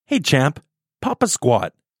Hey champ, pop a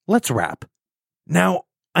squat. Let's rap. Now,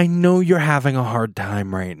 I know you're having a hard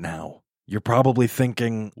time right now. You're probably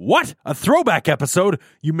thinking, what? A throwback episode?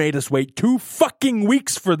 You made us wait 2 fucking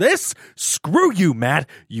weeks for this? Screw you, Matt,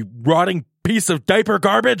 you rotting piece of diaper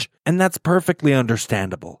garbage. And that's perfectly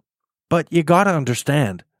understandable. But you gotta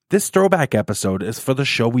understand, this throwback episode is for the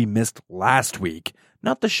show we missed last week,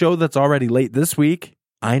 not the show that's already late this week.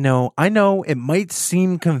 I know, it might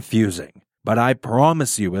seem confusing, but I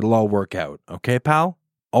promise you it'll all work out, okay, pal?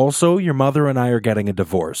 Also, your mother and I are getting a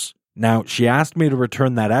divorce. Now, she asked me to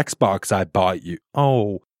return that Xbox I bought you.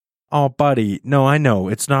 Oh, buddy, no, I know,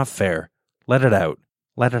 it's not fair. Let it out.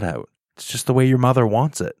 It's just the way your mother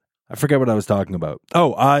wants it. I forget what I was talking about.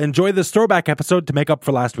 Enjoy this throwback episode to make up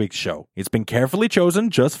for last week's show. It's been carefully chosen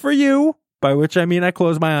just for you, by which I mean I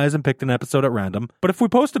closed my eyes and picked an episode at random. But if we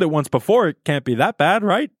posted it once before, it can't be that bad,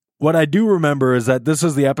 right? What I do remember is that this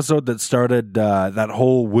is the episode that started that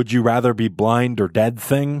whole would you rather be blind or dead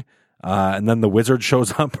thing, and then the wizard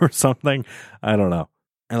shows up or something. I don't know.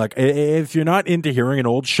 And like, if you're not into hearing an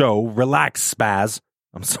old show, relax, spaz.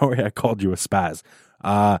 I'm sorry I called you a spaz.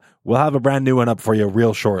 We'll have a brand new one up for you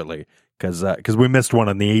real shortly, because we missed one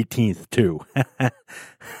on the 18th too.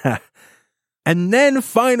 And then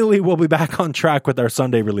finally we'll be back on track with our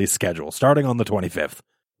Sunday release schedule, starting on the 25th.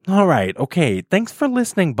 All right, okay, thanks for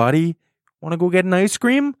listening, buddy. Want to go get an ice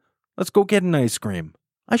cream? Let's go get an ice cream.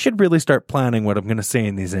 I should really start planning what I'm going to say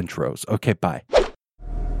in these intros. Okay, bye.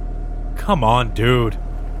 Come on, dude.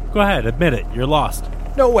 Go ahead, admit it, you're lost.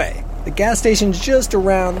 No way. The gas station's just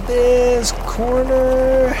around this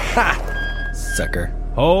corner. Ha! Sucker.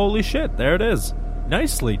 Holy shit, there it is.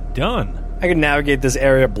 Nicely done. I can navigate this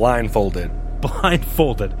area blindfolded.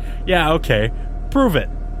 Blindfolded? Yeah, okay. Prove it.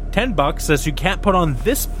 $10 says you can't put on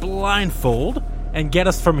this blindfold and get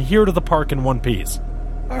us from here to the park in one piece.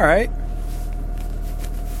 Alright.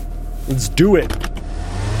 Let's do it.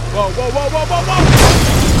 Whoa.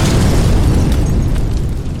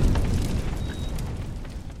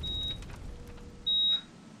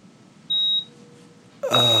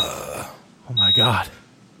 Oh my god.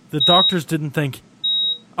 The doctors didn't think...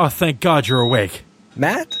 Oh, thank God you're awake.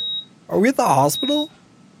 Matt? Are we at the hospital?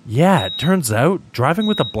 Yeah, it turns out driving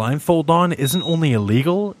with a blindfold on isn't only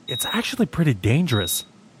illegal, it's actually pretty dangerous.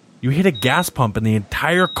 You hit a gas pump and the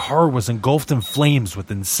entire car was engulfed in flames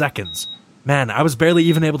within seconds. Man, I was barely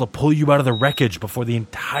even able to pull you out of the wreckage before the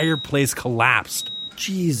entire place collapsed.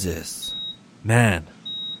 Jesus. Man,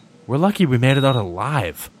 we're lucky we made it out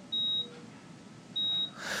alive.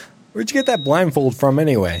 Where'd you get that blindfold from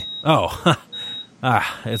anyway? Oh,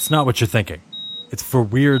 it's not what you're thinking. It's for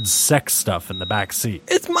weird sex stuff in the back seat.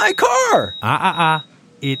 It's my car!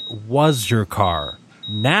 It was your car.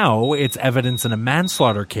 Now it's evidence in a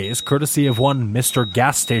manslaughter case courtesy of one Mr.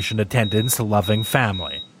 Gas Station Attendant's loving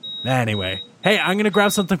family. Anyway, hey, I'm gonna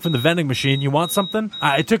grab something from the vending machine. You want something?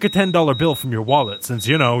 I took a $10 bill from your wallet since,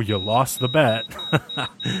 you lost the bet.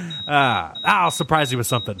 I'll surprise you with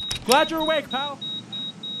something. Glad you're awake, pal.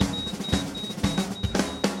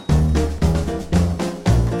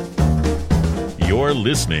 You're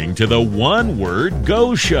listening to the One Word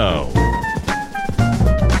Go Show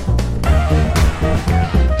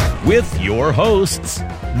with your hosts,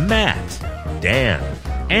 Matt, Dan,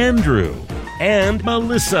 Andrew, and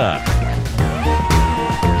Melissa.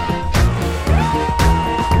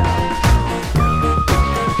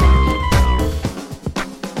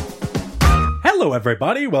 Hello,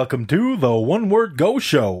 everybody. Welcome to the One Word Go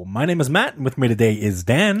Show. My name is Matt, and with me today is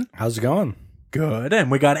Dan. How's it going? Good.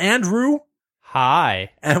 And we got Andrew.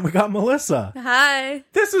 Hi. And we got Melissa. Hi.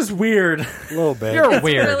 This is weird. A little bit. You're It's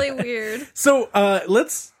weird. really weird. So,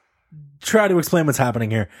 let's try to explain what's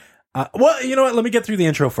happening here. Well, you know what? Let me get through the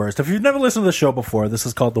intro first. If you've never listened to the show before, this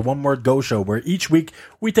is called the One Word Go Show, where each week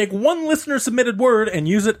we take one listener-submitted word and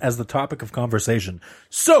use it as the topic of conversation.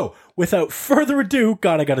 So, without further ado,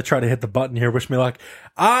 God, I gotta try to hit the button here. Wish me luck.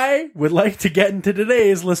 I would like to get into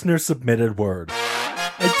today's listener-submitted word.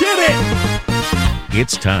 I did it!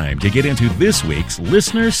 It's time to get into this week's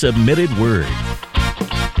listener-submitted word.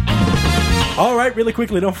 All right, really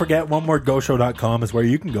quickly, don't forget, onewordgoshow.com is where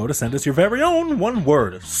you can go to send us your very own one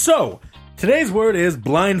word. So, today's word is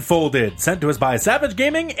blindfolded, sent to us by Savage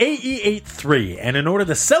Gaming AE83. And in order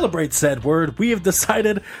to celebrate said word, we have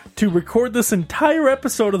decided to record this entire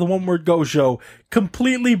episode of the One Word Go Show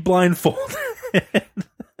completely blindfolded.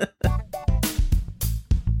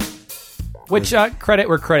 Which, credit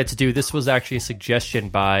where credit's due, this was actually a suggestion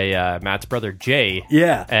by Matt's brother, Jay.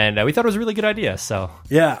 Yeah. And we thought it was a really good idea, so.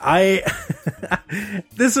 Yeah,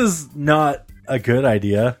 this is not a good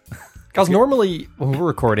idea. Because normally, when we're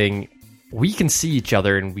recording, we can see each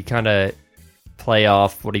other and we kind of play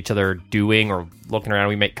off what each other are doing or looking around.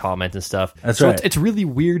 We make comments and stuff. That's so right. It's really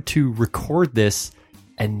weird to record this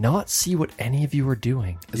and not see what any of you are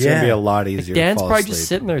doing. It's going to be a lot easier Dan's to fall probably asleep. just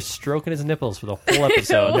sitting there stroking his nipples for the whole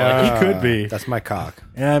episode. He could be. That's my cock.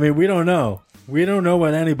 Yeah, I mean, we don't know. We don't know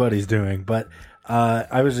what anybody's doing, but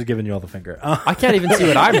I was just giving you all the finger. I can't even see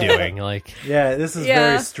what I'm doing. Like, Yeah, this is Yeah.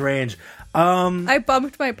 very strange. I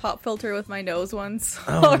bumped my pop filter with my nose once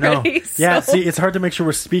Oh, already. no. Yeah, so- see, it's hard to make sure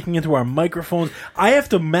we're speaking into our microphones. I have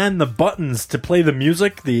to man the buttons to play the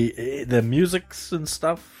music, the musics and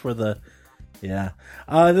stuff for the... Yeah.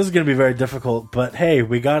 This is going to be very difficult, but hey,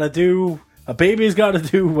 we got to do... A baby's got to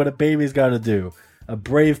do what a baby's got to do. A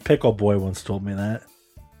brave pickle boy once told me that.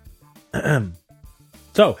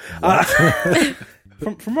 So,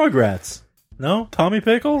 from Rugrats. No? Tommy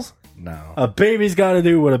Pickles? No. A baby's got to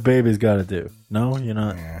do what a baby's got to do. No, you're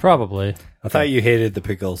not. probably. I thought you hated the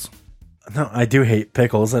pickles. No, I do hate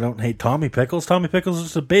pickles. I don't hate Tommy Pickles. Tommy Pickles is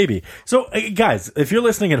just a baby. So, guys, if you're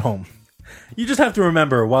listening at home, you just have to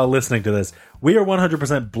remember while listening to this, we are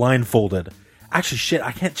 100% blindfolded. Actually, shit,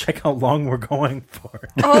 I can't check how long we're going for.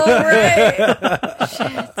 Oh, right.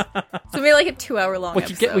 Shit. So maybe like a 2-hour long We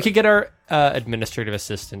episode. could get our administrative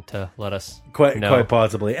assistant to let us Quite know.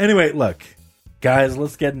 possibly. Anyway, look, guys,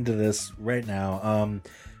 let's get into this right now.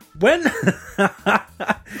 When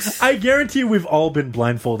I guarantee you we've all been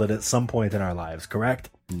blindfolded at some point in our lives, correct?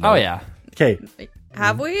 Oh, yeah. Okay,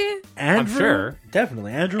 Have we? Andrew, sure.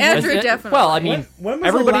 definitely. Andrew, Andrew- And- definitely. Well, I mean, When was the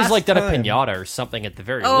everybody's last like done a time? pinata or something at the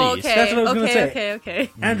very Oh, least. okay. That's what I was gonna say. Okay.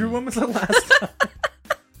 Andrew, when was the last time?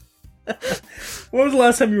 When was the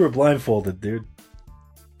last time you were blindfolded, dude?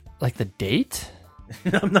 Like the date?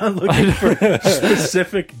 I'm not looking for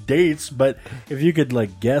specific dates, but if you could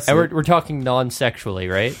like guess, And it. we're talking non-sexually,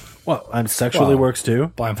 right? Well, I'm sexually Well, works too.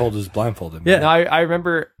 Blindfolded is blindfolded. Yeah. No, I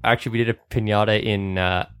remember actually we did a pinata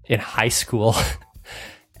in high school,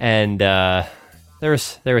 and there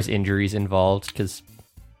was injuries involved because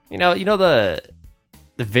you know the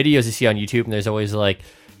videos you see on YouTube, and there's always like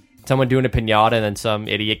someone doing a pinata, and then some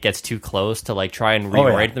idiot gets too close to like try and Oh,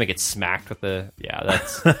 yeah. reorient them and get smacked with the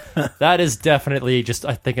that's that is definitely just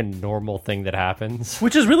I think a normal thing that happens.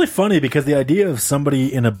 Which is really funny because the idea of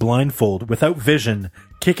somebody in a blindfold without vision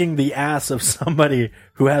kicking the ass of somebody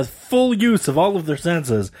who has full use of all of their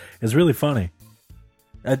senses is really funny.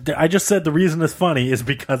 I just said the reason it's funny is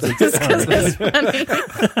because it's funny.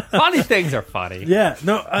 Funny things are funny. Yeah,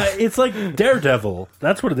 no, it's like Daredevil.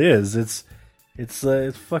 That's what it is. It's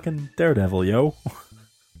fucking Daredevil, yo.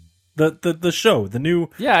 The show, the new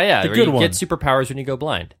Yeah, the where good you one. get superpowers when you go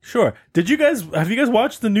blind. Sure. Have you guys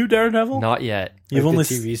watched the new Daredevil? Not yet. You've Like only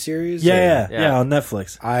the TV series? Yeah, or- yeah, on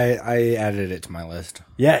Netflix. I added it to my list.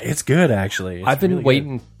 Yeah, it's good actually. It's I've been really good.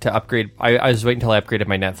 waiting to upgrade. I was waiting until I upgraded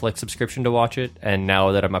my Netflix subscription to watch it, and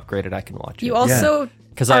now that I'm upgraded, I can watch it. You also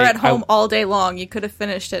 'Cause are I- at home I- all day long. You could have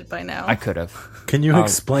finished it by now. I could have. Can you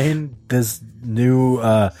explain this new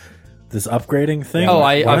this upgrading thing? Oh,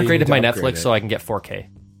 I why do you upgraded need to my upgrade Netflix it? so I can get 4K.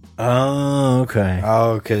 Oh, okay.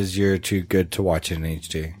 Oh, because you're too good to watch it in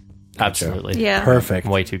HD. Absolutely. yeah. Perfect.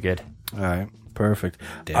 Way too good. All right. Perfect.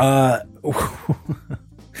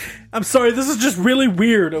 I'm sorry, this is just really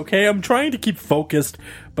weird, okay? I'm trying to keep focused,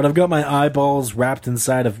 but I've got my eyeballs wrapped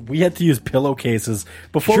inside of... We had to use pillowcases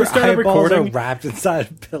before we started recording. are wrapped inside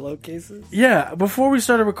of pillowcases. Yeah, before we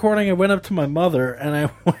started recording, I went up to my mother and I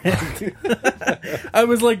went... I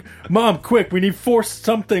was like, Mom, quick, we need 4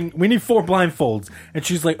 blindfolds. And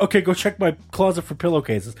she's like, okay, go check my closet for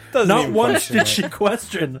pillowcases. Doesn't Not even once question did it. she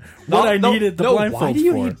question what I needed the blindfolds Why do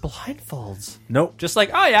you for. need blindfolds? Nope. Just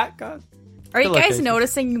like, oh yeah, God. Are you guys pillowcases.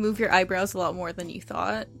 noticing you move your eyebrows a lot more than you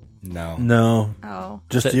thought? No. No. Oh.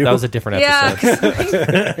 Just you. That was a different Yeah.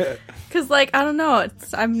 episode. Because, like, I don't know.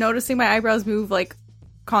 I'm noticing my eyebrows move, like,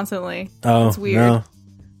 constantly. Oh, It's weird. no.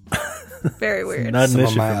 Very weird. Not an Some of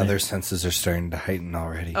issue my for me. other senses are starting to heighten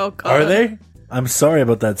already. Oh, God. Are they? I'm sorry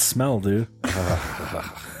about that smell, dude. Ew.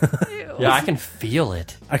 Yeah, I can feel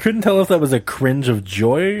it. I couldn't tell if that was a cringe of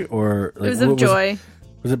joy or... Like, It was what of joy.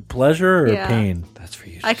 Was it pleasure or Yeah. pain? That's for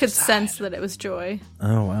you. I could sense that it was joy.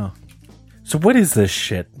 Oh, wow. So what is this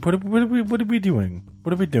shit? What are we doing?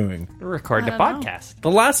 What are we doing? We're recording a podcast.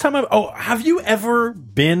 The last time have you ever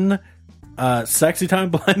been sexy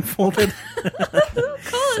time blindfolded?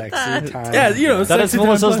 Sexy time. Yeah, you know, That is sexy time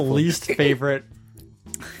Melissa's blindfolded. least favorite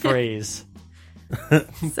phrase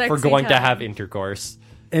Sexy for going to time. have intercourse.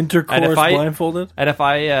 Intercourse And if I- blindfolded? And if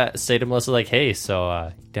I say to Melissa, like, hey,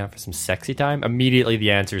 so down for some sexy time? Immediately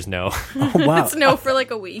the answer is no. Oh, wow. It's no for,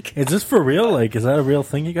 like, a week. Is this for real? Like, is that a real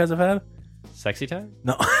thing you guys have had? Sexy time?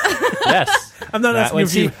 No. Yes. I'm not asking When-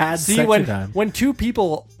 if you had sexy when, time. when two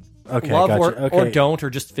people Okay, love gotcha. or Okay. don't, or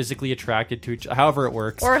just physically attracted to each, however it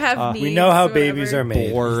works. Or have needs. We know how or whatever. babies are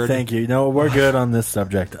made. bored. Thank you. No, we're good on this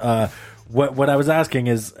subject. What I was asking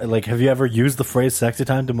is, like, have you ever used the phrase "sexy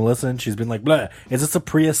time" to Melissa, and she's been like, "Blah." Is this a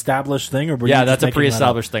pre-established thing, or were you Yeah, just that's a making that up?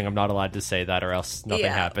 pre-established thing. I'm not allowed to say that, or else nothing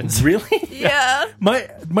Yeah. happens. Really? Yeah.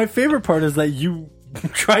 My favorite part is that you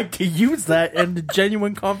tried to use that in a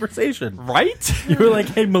genuine conversation. Right? You were like,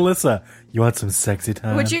 "Hey, Melissa, you want some sexy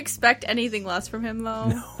time?" Would you expect anything less from him,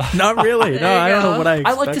 though? Not really. No, There you I don't go. know what I I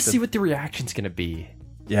expected. like to see what the reaction's going to be.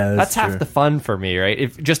 Yeah, That's true. half the fun for me, right?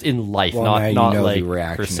 If just in life, Well, not now you not know like the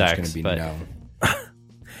reaction for is sex. going to be but no.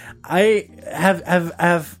 I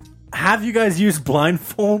have you guys used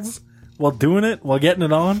blindfolds while doing it, while getting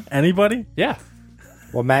it on? Anybody? yeah,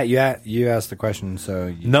 Well, Matt, you asked the question, so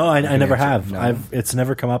you, No, I you can never answer. have. No. It's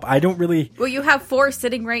never come up. I don't really. Well, you have 4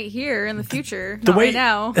 sitting right here in the future. Not way- right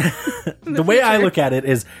now. The way I look at it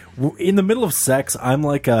is, in the middle of sex, I'm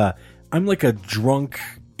like a drunk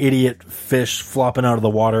idiot fish flopping out of the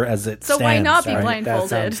water as it So stands. why not be right? That blindfolded?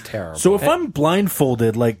 sounds terrible. So if I'm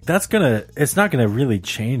blindfolded, like it's not gonna really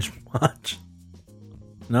change much.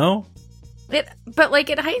 No. But like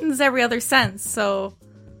it heightens every other sense. So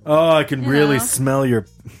Oh, I can really know. smell your.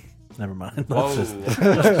 Never mind. Let's just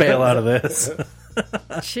bail out of this.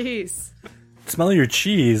 jeez. Smell your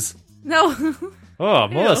cheese. No. Oh,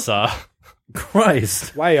 Melissa,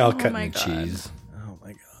 Christ. why y'all my cutting God. cheese? Oh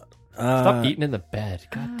my god. stop eating in the bed.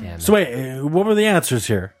 God damn it. So wait, what were the answers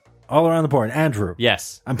here? All around the board. Andrew.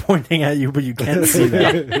 Yes. I'm pointing at you, but you can't see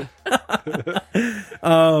that.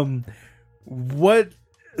 What?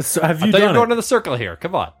 So have you I thought you were done going it? to the circle here.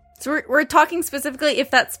 Come on. So we're talking specifically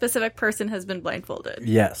if that specific person has been blindfolded.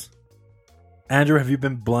 Yes. Andrew, have you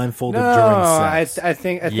been blindfolded No, during sex? I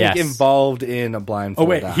think Yes. involved in a blindfold. Oh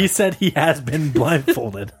wait, act. he said he has been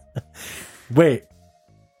blindfolded. Wait.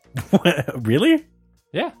 What? Really?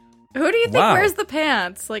 Yeah. Who do you think Wow. wears the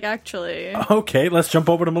pants? Like actually. Okay, let's jump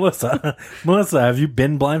over to Melissa. Melissa, have you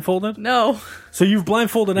been blindfolded? No. So you've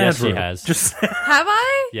blindfolded Yes, she Andrew. has. Just Have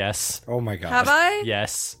I? Yes. Oh my god! Have I?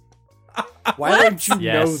 Yes. Why don't you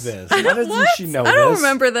Yes. know this? Why doesn't What? she know I don't this?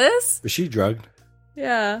 remember this. Was she drugged?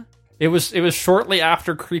 Yeah. It was shortly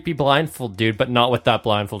after creepy blindfold dude, but not with that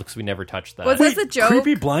blindfold because we never touched that. Was this a joke?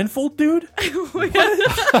 creepy blindfold dude?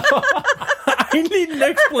 I need an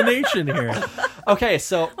explanation here. Okay,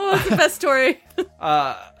 so Oh, that's the best story.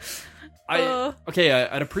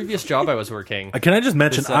 at a previous job I was working. Can I just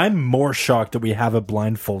mention, This, I'm more shocked that we have a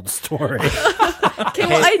blindfold story. Okay,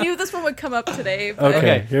 well, I knew this one would come up today. But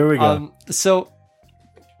Okay, here we go. So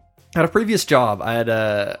at a previous job, I had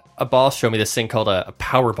a boss show me this thing called a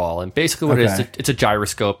power ball, and basically what it is, Okay. it's a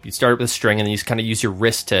gyroscope. You start with a string, and then you just kind of use your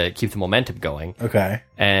wrist to keep the momentum going. Okay.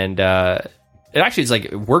 And it actually is like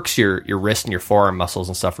it works your wrist and your forearm muscles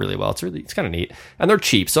and stuff really well. It's kind of neat, and they're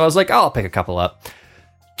cheap. So I was like, oh, I'll pick a couple up.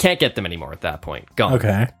 Can't get them anymore at that point. Gone.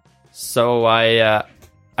 Okay. So I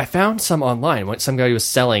found some online. Some guy was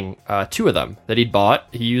selling 2 of them that he'd bought.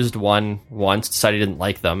 He used one once, decided he didn't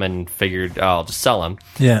like them, and figured, oh, I'll just sell them.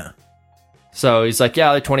 Yeah. So he's like,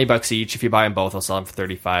 yeah, they're $20 each. If you buy them both, I'll sell them for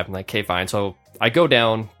 $35. I'm like, okay, fine. So I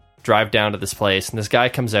drive down to this place, and this guy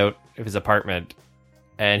comes out of his apartment,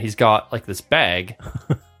 and he's got like this bag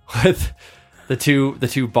with the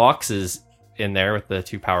two boxes in there with the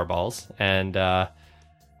 2 power balls, and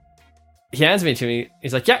he hands me to me.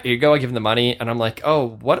 He's like, yeah, here you go. I give him the money, and I'm like, oh,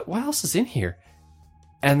 what else is in here?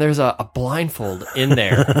 And there's a blindfold in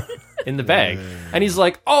there in the bag, and he's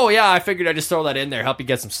like, oh yeah, I figured I'd just throw that in there, help you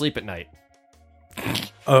get some sleep at night.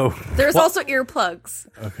 Oh, there's also earplugs.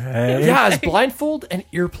 okay. Yeah, it's blindfold and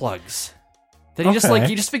earplugs. Then he Okay.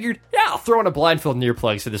 he just figured, yeah, I'll throw in a blindfold and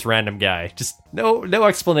earplugs for this random guy. Just no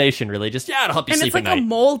explanation really. Just yeah, it'll help you And sleep it's like at a night.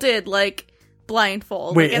 molded like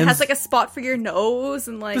blindfold. Wait, Like, it and has like a spot for your nose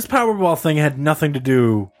and like This Powerball thing had nothing to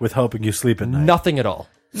do with helping you sleep at night. Nothing at all.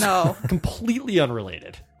 no. Completely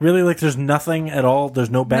unrelated. Really? Like, there's nothing at all? There's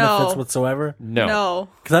no benefits No. whatsoever? No. No.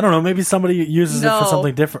 Because I don't know, maybe somebody uses it No. for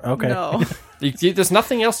something different. Okay. No. There's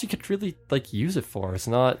nothing else you could really like use it for. It's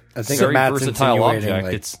not I think very Matt's versatile insinuating, object.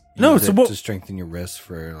 like, It's No, use so it what- to strengthen your wrist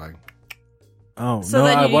for like. Oh, So no,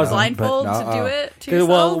 then I you need wasn't. blindfold but- to do it to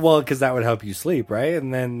yourself? Well, because that would help you sleep, right?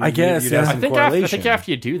 And then I guess, you'd yeah. have I some think correlation.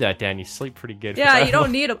 after you do that, Dan, you sleep pretty good. Yeah, you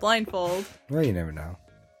don't need a blindfold. Well, you never know.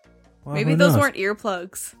 Well, Maybe who those knows? weren't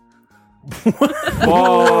earplugs.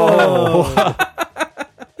 Whoa!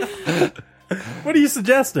 What are you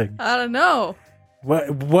suggesting? I don't know.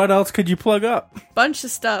 What else could you plug up? Bunch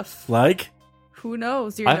of stuff. Like? Who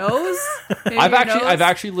knows? Your I- nose? Maybe I've your actually nose? I've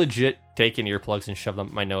actually legit taken earplugs and shoved them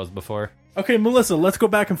up my nose before. Okay, Melissa, let's go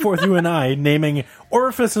back and forth, you and I, naming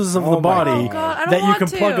orifices of the body God, I don't that you want can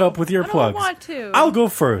to. plug up with I don't earplugs. want to. I'll go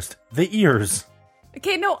first. The ears.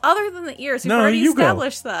 Okay, no, other than the ears. We've No, already you go.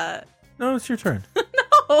 established that. No, it's your turn.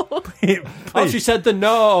 Oh, Oh, she said the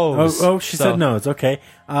nose. Oh, she said no. It's okay.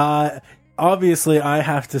 Obviously, I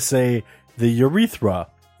have to say the urethra.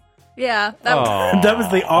 yeah. That was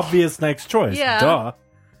the obvious next choice. Yeah. Duh.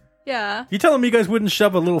 Yeah. You telling me you guys wouldn't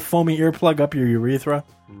shove a little foamy earplug up your urethra?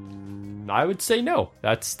 I would say no.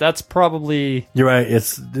 That's probably You're right.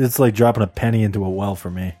 It's like dropping a penny into a well for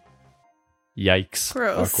me. yikes.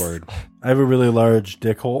 Gross. Awkward. I have a really large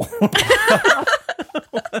dick hole.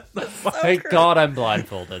 Thank God I'm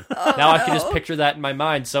blindfolded. Now I can just picture that in my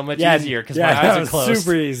mind so much easier because my that eyes are was closed.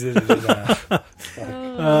 super easy to do that.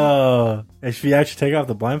 If you actually take off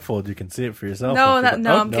the blindfold, you can see it for yourself. No, If you-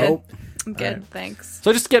 I'm nope. good. I'm good. Thanks.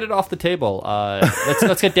 So just get it off the table.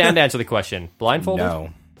 Let's get Dan to answer the question. Blindfolded? No.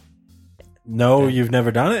 No, you've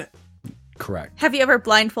never done it? Correct. Have you ever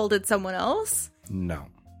blindfolded someone else? No.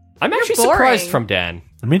 I'm actually boring. surprised from Dan.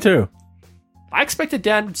 Me too. I expected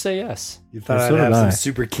Dan would say yes. You thought So I'd have did I. some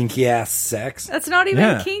super kinky ass sex? That's not even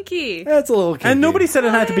Yeah. kinky. That's a little kinky. And nobody said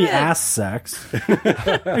it had to be What? ass sex.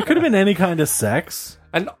 It could have been any kind of sex.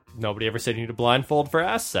 And nobody ever said you need a blindfold for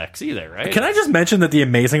ass sex either, right? Can I just mention that the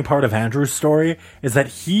amazing part of Andrew's story is that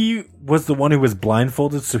he was the one who was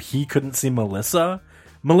blindfolded so he couldn't see Melissa?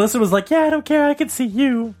 Melissa was like, yeah, I don't care, I can see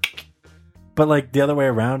you. But like the other way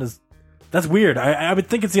around is... That's weird. I would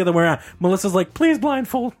think it's the other way around. Melissa's like, please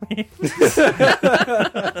blindfold me.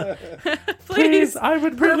 Please, I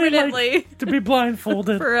would really Permanently. like to be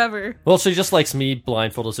blindfolded. Forever. Well, she just likes me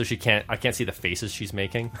blindfolded so I can't see the faces she's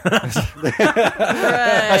making. That's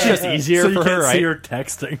Right. just easier so you for can't her, right? see her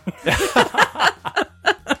texting.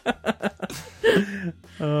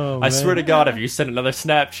 I swear to God, if you send another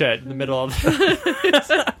Snapchat in the middle of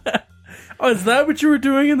Oh, is that what you were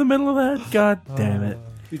doing in the middle of that? God damn it.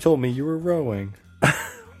 You told me you were rowing.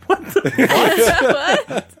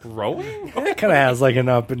 rowing? It kind of has like an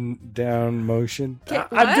up and down motion. what?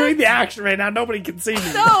 I'm doing the action right now. Nobody can see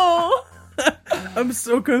me. No. I'm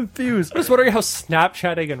so confused. I'm just wondering how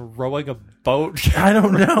Snapchatting and rowing a boat. I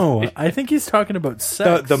don't know. I think he's talking about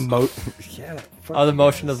sex. The yeah. fuck Oh, the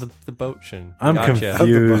motion of the boat-shin. I'm Gotcha.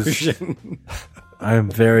 confused. the motion. I am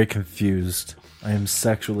very confused. I am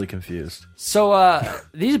sexually confused. So,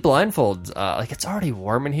 these blindfolds, like, it's already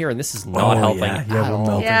warm in here, and this is not helping yeah, at we're all.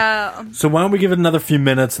 melting. Yeah. So why don't we give it another few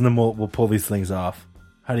minutes and then we'll pull these things off?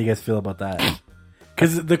 How do you guys feel about that?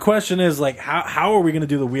 Because the question is like, how are we going to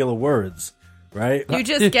do the wheel of words, right? You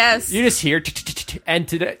just guessed. You just hear, and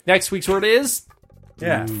today, next week's word is,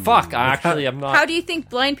 Yeah. fuck, I'm not. How do you think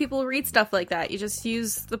blind people read stuff like that? You just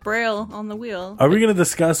use the braille on the wheel. Are we going to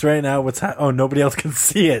discuss right now what's oh, nobody else can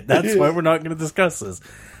see it. That's why we're not going to discuss this.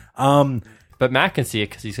 But Matt can see it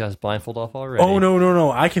because he's got his blindfold off already. Oh,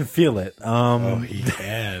 no. I can feel it. He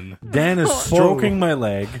can. Dan is stroking my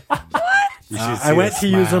leg. I went to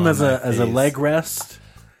use him as a leg rest,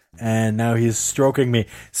 and now he's stroking me.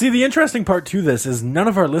 See, the interesting part to this is none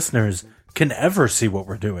of our listeners can ever see what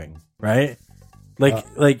we're doing, right?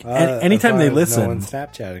 Anytime they listen. No one's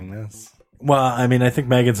Snapchatting this. Well, I mean, I think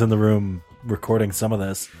Megan's in the room recording some of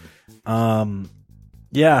this.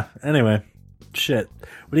 Yeah. Anyway, shit.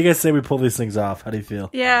 What do you guys say we pull these things off? How do you feel?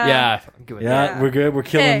 Yeah. Yeah, I'm good with Yeah, that. we're good. We're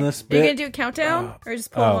killing Okay. this Are you bit. gonna do a countdown or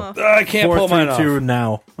just pull them off? I can't 4, pull 3, mine off. 2,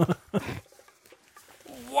 now.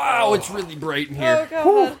 Wow, it's really bright in here.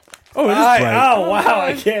 Oh god. Oh, it is bright. Oh wow!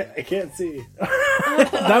 I can't see.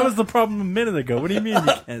 That was the problem a minute ago. What do you mean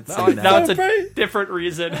you can't see Now now? it's a different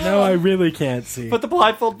reason. No, I really can't see. Put the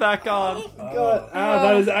blindfold back on. God,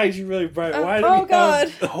 that is actually really bright. Why do Oh we god.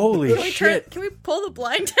 Holy Can we shit. can we pull the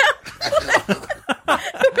blind down?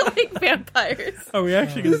 We're like vampires. Are we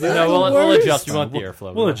actually going to do that? No, we'll adjust. We want the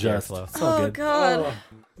airflow. We'll want the adjust. airflow. It's all Oh good. god.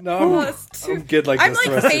 No, That's too- I'm good like I'm this.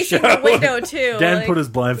 the like rest of the facing show. the window too. Dan like, put his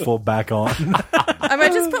blindfold back on. I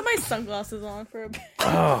might just put my sunglasses on for a bit.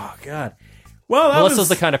 Oh, God. Well, that Melissa's was,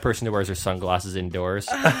 the kind of person who wears her sunglasses indoors.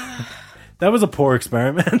 that was a poor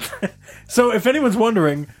experiment. So if anyone's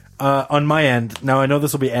wondering, on my end, now I know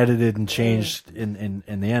this will be edited and changed in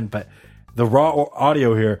the end, but the raw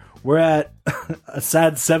audio here, we're at a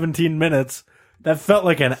sad 17 minutes. That felt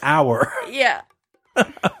like an hour. Yeah.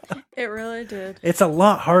 It really did. It's a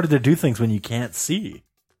lot harder to do things when you can't see.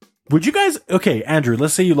 Would you guys... Okay, Andrew,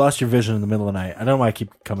 let's say you lost your vision in the middle of the night. I don't know why I keep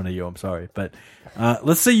coming to you. I'm sorry. But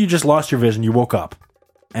let's say you just lost your vision. You woke up.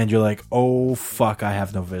 And you're like, oh, fuck, I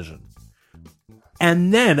have no vision.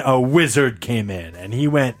 And then a wizard came in. And he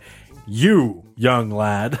went, You, young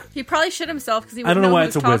lad. He probably shit himself because he I don't wouldn't know why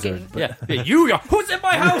who's it's a talking. wizard. Yeah. You, who's in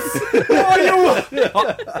my house?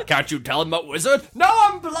 Oh, can't you tell I'm a wizard? No,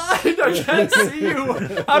 I'm blind. I can't see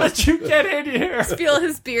you. How did you get in here? Feel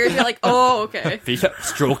his beard. You're like, oh, okay.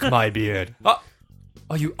 Stroke my beard. Oh,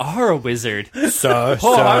 you are a wizard. Sir,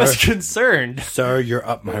 Oh, I was concerned. sir, you're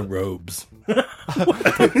up my robes.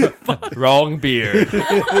 Wrong beard.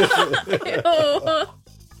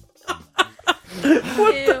 Ew.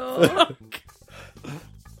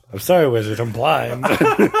 I'm sorry, wizard. I'm blind.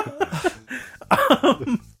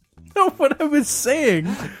 No, what I was saying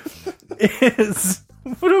is,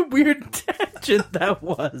 what a weird tangent that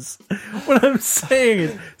was. What I'm saying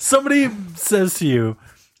is, somebody says to you,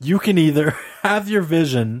 you can either have your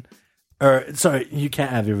vision, or, sorry, you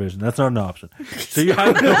can't have your vision. That's not an option. So you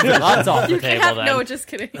have no vision. That's off the You can table have then. no, just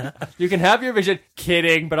kidding. You can have your vision.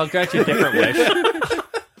 Kidding, but I'll grant you a different wish.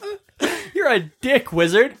 You're a dick,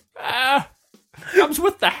 wizard. Comes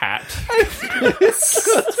with the hat.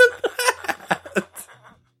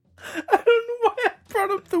 I don't know why I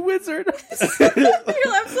brought up the wizard.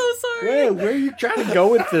 I'm so sorry. Where are you trying to go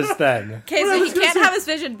with this then? Okay, so he can't have his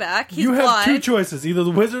vision back. He's You have blind. two choices. Either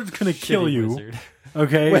the wizard's going to kill Shitty you, wizard.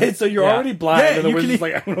 okay? Wait, so you're Yeah. already blind, Yeah, and the you can wizard's e-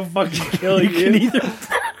 like, I'm gonna fucking kill you you. can either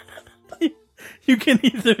you can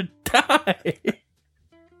either die,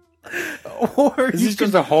 or Is you this can,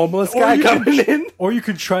 just a homeless or guy you coming can, in? or you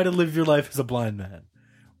could try to live your life as a blind man.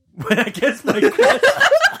 But I guess my question,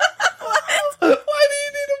 Why do you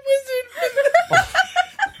need a wizard for that?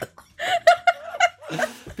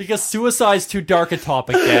 Because suicide's too dark a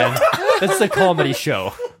topic, Dan. That's the comedy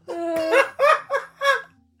show. I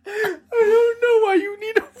don't know why you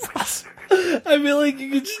need a wizard. I feel like you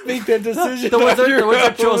could just make that decision. The on wizard, your the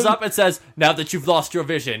wizard shows own. up and says, now that you've lost your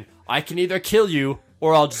vision, I can either kill you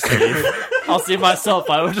or I'll just leave. I'll see myself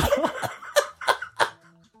out.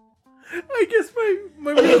 I guess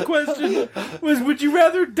my real question was: would you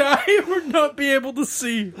rather die or not be able to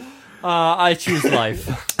see? I choose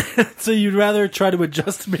life. So you'd rather try to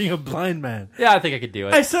adjust to being a blind man? Yeah, I think I could do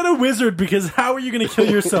I it. said a wizard because how are you going to kill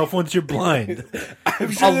yourself once you're blind?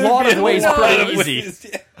 A lot of ways lot pretty of easy. ways.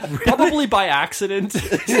 Probably by accident.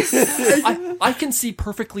 I can see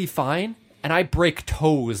perfectly fine, and I break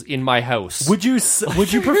toes in my house. Would you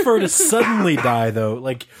prefer to suddenly die though?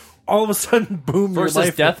 Like all of a sudden, boom, your Versus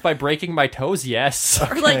life. death by breaking my toes? Yes.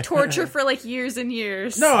 Or like torture for like years and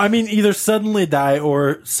years. No, I mean either suddenly die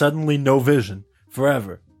or suddenly no vision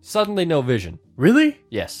forever. Suddenly no vision. Really?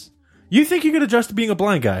 Yes. You think you could adjust to being a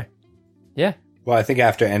blind guy? Yeah. Well, I think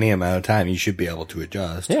after any amount of time, you should be able to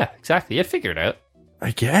adjust. Yeah, exactly. You'd figure it out. I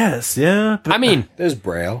guess, yeah. But I mean, There's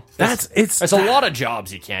Braille. there's a lot of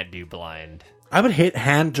jobs you can't do blind. I would hate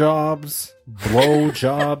hand jobs, blow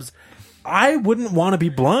jobs. I wouldn't want to be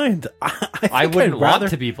blind. I wouldn't I'd rather,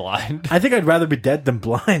 want to be blind. I think I'd rather be dead than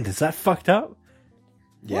blind. Is that fucked up?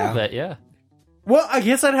 Yeah. But yeah. Well, I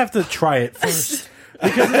guess I'd have to try it first.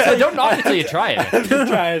 Don't knock it till you try it.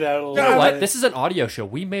 Try it out a little You know what? bit. This is an audio show.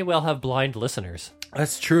 We may well have blind listeners.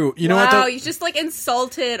 That's true. You know what? Wow, Though? you just like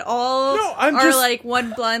insulted all No, I'm our just- like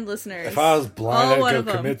one blind listeners. If I was All blind, one I'd of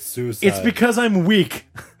go them. commit suicide. It's because I'm weak.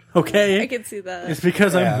 Okay? I can see that. It's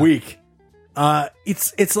because Yeah. I'm weak.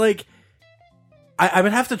 It's like I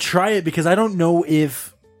would have to try it because I don't know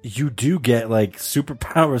if you do get like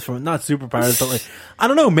superpowers from not superpowers, but like I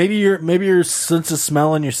don't know. Maybe your sense of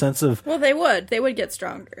smell and your sense of Well, they would get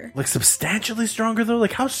stronger. like substantially stronger though.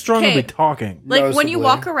 Like how strong are we Okay. talking? Like when you Noticeably.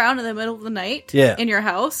 walk around in the middle of the night Yeah. in your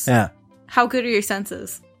house, Yeah, how good are your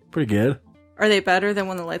senses? pretty good. Are they better than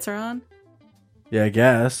when the lights are on? Yeah, I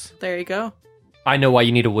guess. There you go. I know why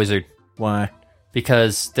you need a wizard. Why?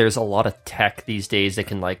 Because there's a lot of tech these days that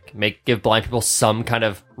can like give blind people some kind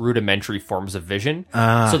of rudimentary forms of vision.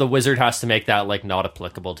 So the wizard has to make that like not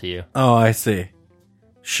applicable to you. Oh, I see.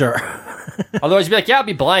 Sure. Otherwise, you'd be like, yeah, I'll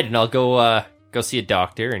be blind and I'll go see a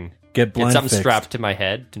doctor and Get blind get something fixed. strapped to my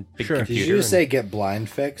head and big Sure. computer. Did you just and- say get blind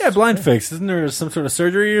fixed? Yeah, blind fix. Isn't there some sort of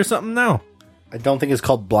surgery or something now? I don't think it's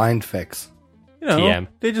called blind fix. You know, TM.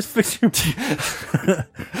 they just fix your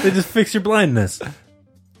they just fix your blindness.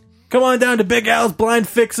 Come on down to Big Al's Blind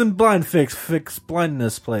Fix and Blind Fix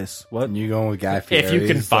blindness place. What? You going with Guy Fieri? if you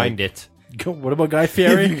can It's find like, it. What about Guy If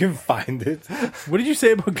Fieri? you can find it. What did you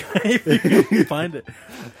say about Guy? If you can find it.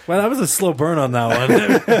 Well, that was a slow burn on that one.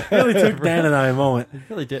 It really took Dan and I a moment.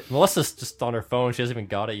 Really did. Melissa's just on her phone. She hasn't even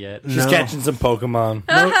got it yet. She's No. catching some Pokemon.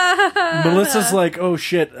 Melissa's like, oh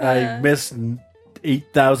shit, I missed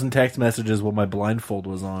 8,000 text messages while my blindfold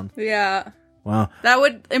was on. Yeah. Wow. That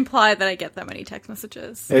would imply that I get that many text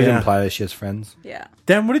messages. It Yeah. implies that she has friends. Yeah.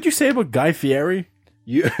 Dan, what did you say about Guy Fieri?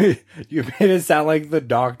 You made it sound like the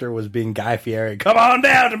doctor was being Guy Fieri. Come on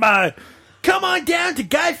down to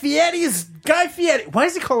Guy Fieri's. Guy Fieri. Why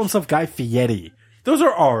does he call himself Guy Fieri? Those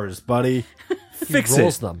are ours, buddy. Fix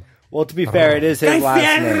rolls it. them. Well, to be fair, it is his Guy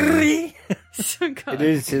last name. Fieri. Oh, God. It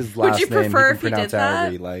is his last you name. prefer He if can he pronounce did however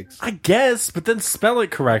that? he likes. I guess, but then spell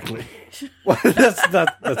it correctly. Well, that's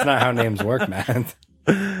not how names work, man.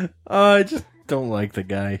 I just don't like the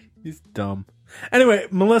guy. He's dumb. Anyway,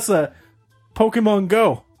 Melissa, Pokemon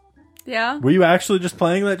Go. Yeah? Were you actually just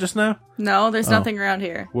playing that just now? No, there's nothing around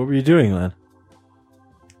here. What were you doing then?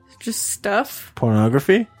 Just stuff.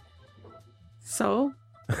 Pornography? So?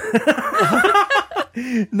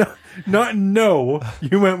 No, not no.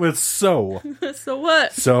 You went with so. So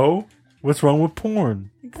what? So? What's wrong with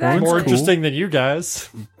porn? Exactly. Porn's More cool. interesting than you guys.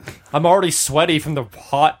 I'm already sweaty from the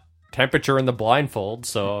hot temperature in the blindfold,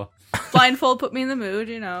 so Blindfold put me in the mood,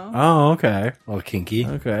 you know. Oh, okay. Oh, kinky.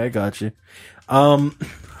 Okay, I got you.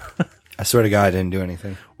 I swear to God, I didn't do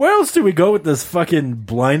anything. Where else do we go with this fucking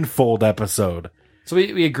blindfold episode? so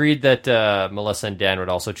we agreed that Melissa and Dan would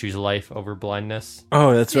also choose life over blindness.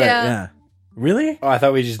 Oh, that's right. Yeah. Yeah. Really? Oh, I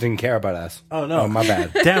thought we just didn't care about us. Oh, no. Oh, my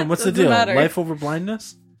bad. Damn, what's the Doesn't deal? matter. Life over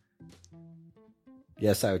blindness?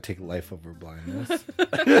 Yes, I would take life over blindness.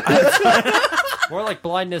 More like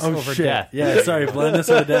blindness Oh, over shit. death. Yeah, sorry. Blindness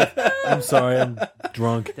over death. I'm sorry. I'm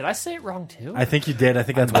drunk. Did I say it wrong too? I think you did. I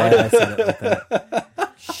think that's why I said it like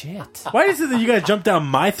that. Shit. Why is it that you guys jumped down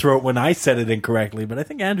my throat when I said it incorrectly? But I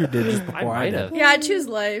think Andrew did just before I might did. have. Yeah, I choose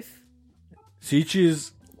life. So you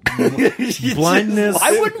choose blindness.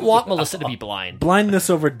 I wouldn't want Melissa to be blind. Blindness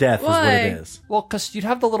over death is what Why? it is. Well, because you'd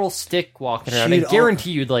have the little stick walking around She'd and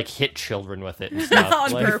guarantee you'd like hit children with it and stuff.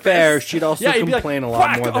 On Like, purpose. Fair, she'd also yeah, you'd be like, complain a lot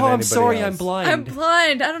 "Quack! more than oh, anybody I'm sorry, else. I'm blind. I'm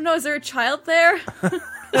blind. I don't know. Is there a child there?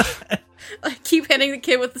 I keep hitting the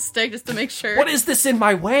kid with the stick just to make sure. What is this in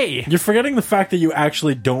my way? You're forgetting the fact that you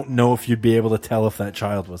actually don't know if you'd be able to tell if that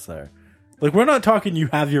child was there. Like, we're not talking you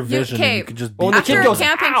have your vision and okay. you can just be Well, the After kid a goes,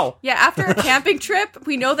 camping, "Ow!" yeah, after a camping trip,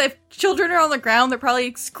 we know that if children are on the ground, they're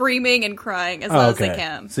probably screaming and crying as loud as they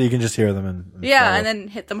can. So you can just hear them and Yeah, follow. and then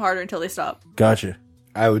hit them harder until they stop. Gotcha.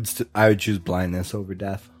 I would choose blindness over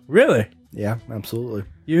death. Really? Yeah, absolutely.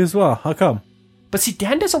 You as well. How come? But see,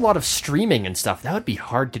 Dan does a lot of streaming and stuff. That would be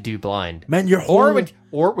hard to do blind. Man, your whole...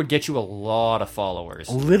 Or it would get you a lot of followers.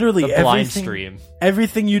 literally the blind everything, stream.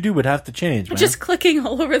 everything you do would have to change, man. Just clicking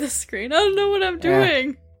all over the screen. I don't know what I'm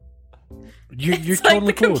doing. You're It's totally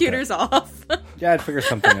like the cool with computer's off. Yeah, I'd figure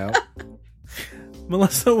something out. that.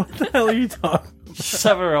 Melissa, what the hell are you talking? Just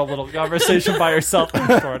have a little conversation by yourself in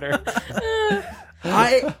the corner.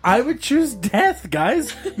 I would choose death,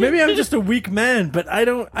 guys. Maybe I'm just a weak man, but I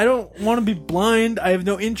don't want to be blind. I have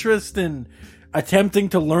no interest in attempting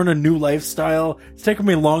to learn a new lifestyle. It's taken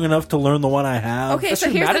me long enough to learn the one I have. Okay, That's so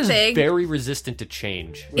true. here's Matt the is thing. very resistant to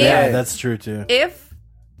change. Yeah, Right. that's true too. If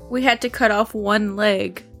we had to cut off one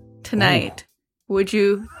leg tonight, would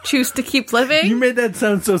you choose to keep living? You made that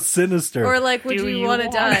sound so sinister. or like, would you want to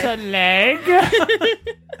die? leg?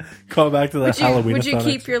 Call back to that Halloween. Would you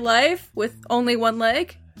keep your life with only one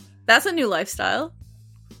leg? That's a new lifestyle.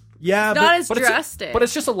 Yeah, Not as But drastic.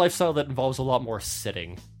 it's just a lifestyle that involves a lot more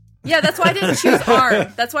sitting. Yeah, that's why I didn't choose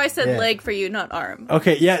arm. That's why I said Yeah. leg for you, not arm.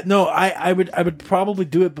 okay, yeah, no, I would probably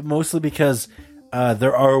do it, but mostly because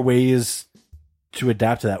there are ways to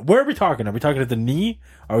adapt to that. Where are we talking? Are we talking at the knee?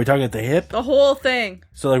 Are we talking at the hip? The whole thing.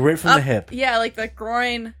 So like right from the hip, Yeah, like the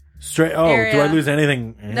groin. straight. Oh, area. do I lose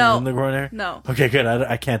anything No. in the groin area? No. Okay, good.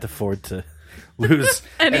 I can't afford to lose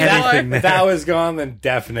Anymore. anything there. If that was gone, then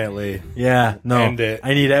definitely. Yeah, no. End it.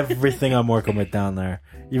 I need everything I'm working with down there.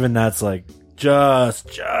 Even that's like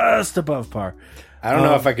just above par. I don't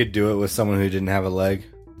know if I could do it with someone who didn't have a leg.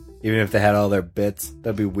 Even if they had all their bits.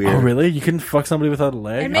 That'd be weird. Oh, really? You couldn't fuck somebody without a And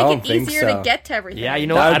leg? I make don't it think easier so. to get to everything. Yeah, you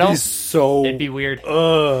know what? I That'd don't. be so... It'd be weird.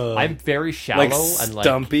 Ugh. I'm very shallow like and like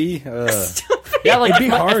stumpy. yeah, like It'd be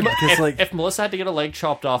if my- hard, if, 'cause, if, like- if Melissa had to get a leg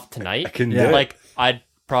chopped off tonight, I can Yeah. do it. like I'd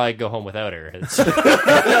probably go home without her. It's-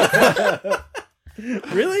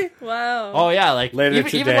 Really? Wow. oh yeah, like Later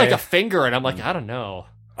even today. like a finger, and I'm like, I don't know.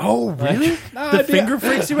 Oh, really? The finger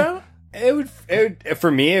freaks you out? It would,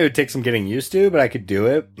 for me, it would take some getting used to, but I could do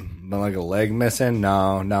it. But like a leg missing,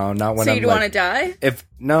 no, not when So I'm you'd like, want to die?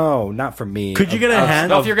 No, not for me. Could you get a hand?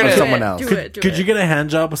 no, if you're gonna- of Do someone it, else? Do it. Could you get a hand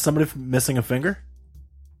job with somebody missing a finger?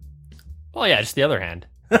 Well, yeah, just the other hand.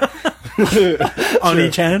 On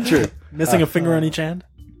each hand? True. Missing a finger on each hand?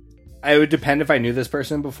 It would depend if I knew this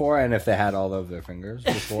person before and if they had all of their fingers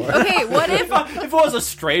before. Okay, what if If it was a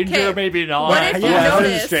stranger, Okay, maybe not. what if you Yeah, if it was a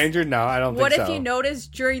notice? stranger, no, I don't What think if so. you notice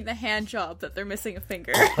during the hand job that they're missing a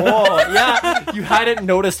finger? Oh yeah, you hadn't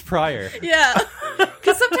noticed prior. Yeah,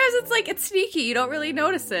 because sometimes it's like it's sneaky. You don't really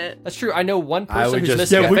notice it. That's true. I know one I person would who's just-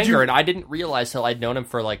 missing Yeah, a would finger, you- and I didn't realize till I'd known him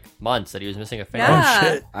for like months that he was missing a finger. Yeah. Oh,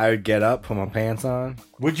 shit. I would get up, put my pants on,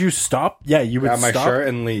 Would you stop? Yeah, you would grab my stop. shirt,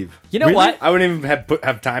 and leave. You know Really? what? I wouldn't even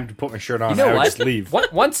have time to put my shirt on. You know I would what? just leave.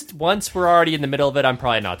 Once we're already in the middle of it, I'm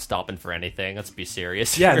probably not stopping for anything. Let's be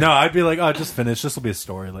serious. Yeah, here. no, I'd be like, oh, just finish. This will be a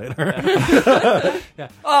story later.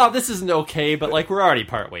 Oh, this isn't okay, but like we're already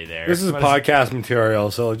partway there. This is podcast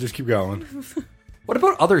material, so just keep going. What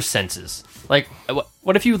about other senses? Like,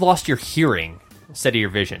 what if you lost your hearing instead of your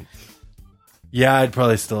vision? Yeah, I'd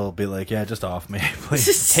probably still be like, yeah, just off me,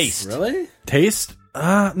 please. Taste. Really? Taste?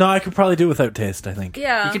 No, I could probably do without taste, I think.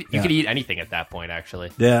 Yeah. You could eat anything at that point.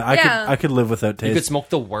 Actually, Yeah, Yeah. I could live without you could taste. smoke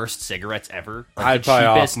the worst cigarettes ever. Like I'd the probably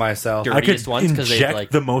off cheapest, myself. I could dirtiest ones because they inject like.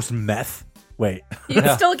 the most meth. Wait. You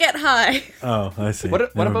can still get high. Oh, I see.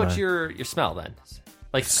 What Never about mind. your smell then?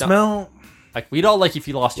 Like smell? Like we'd all like if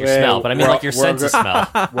you lost your Wait, smell, but I mean we're- like your we're sense of smell.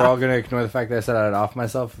 We're all gonna ignore the fact that I said I'd off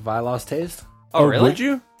myself if I lost taste. Oh, really? Would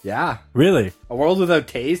you? Yeah, Really? a world without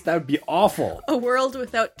taste, that would be awful. A world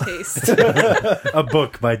without taste. A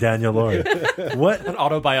book by Daniel Lord. What? An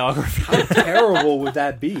autobiography. How terrible would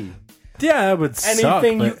that be? Yeah, it would suck.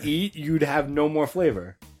 Anything but- you eat, you'd have no more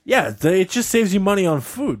flavor. Yeah, it just saves you money on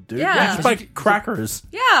food, dude. Yeah. Just buy crackers.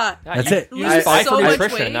 Yeah. That's you, it. You I- just buy I- for I-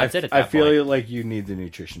 nutrition. and that's it. At that I feel point. like you need the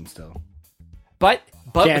nutrition still. But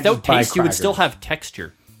Can't without just buy taste, you would still crackers. have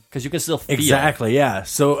texture because you can still feel. Exactly, yeah.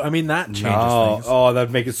 So, I mean, that changes things. Oh,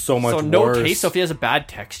 that'd make it so much So worse. no taste. So if he has a bad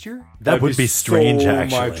texture, That would be strange, so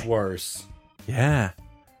actually. much worse. Yeah.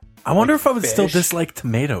 I wonder if I would still fish. dislike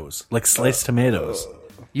tomatoes, like sliced tomatoes.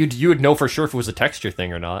 you would know for sure if it was a texture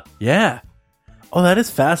thing or not. Yeah. Oh, that is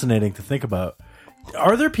fascinating to think about.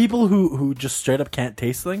 Are there people who just straight up can't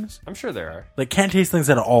taste things? I'm sure there are. Like, can't taste things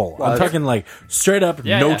at all. I'm that's- talking like straight up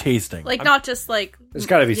Yeah, no yeah. tasting. Like, not just like. There's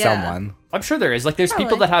got to be Yeah. someone. I'm sure there is. Like, there's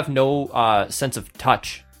people Probably. that have no sense of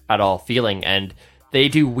touch at all, feeling, and they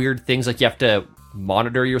do weird things. Like you have to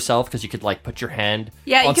monitor yourself because you could like put your hand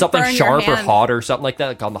Yeah, you on could something burn your sharp or hand. hot or something like that,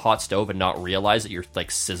 like on the hot stove, and not realize that you're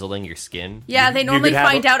like sizzling your skin. Yeah, they normally could have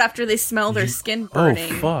find a- out after they smell their skin oh,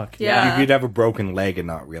 burning. fuck. Yeah. You could have a broken leg and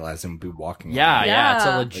not realize and be walking. Yeah, yeah, it's a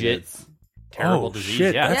Yeah. legit terrible Oh, disease.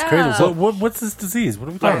 shit. Yeah, That's Yeah. crazy. What's this disease? What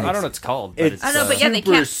are we I talking don't know about? what it's called, but It's it's I don't know, but yeah, they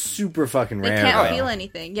super, can't- super fucking They rare. can't though. feel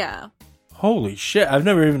anything. Yeah. Holy shit. I've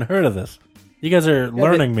never even heard of this. You guys are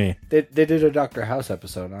learning me. They did a Dr. House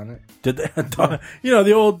episode on it. Did they? You know,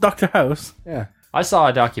 the old Dr. House. Yeah. I saw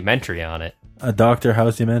a documentary on it. A Dr.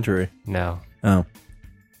 House-umentary. No, Oh.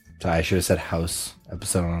 Sorry, I should have said House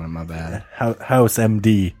episode on it. My bad. House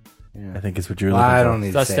MD. Yeah. I think is what you're Well, looking I for. don't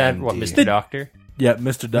need does to that say stand what, MD. Mr. Doctor? Yeah,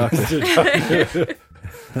 Mr. Doctor.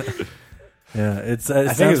 Yeah, I it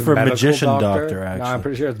think stands it's for medical magician doctor, No, I'm actually.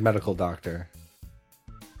 pretty sure it's medical doctor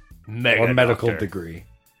Mega or medical doctor. degree.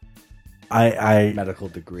 I Medical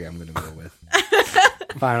degree. I'm gonna go with.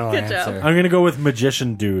 Final Good answer. job. I'm gonna go with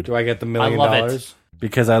magician dude Do I get the $1 million love it.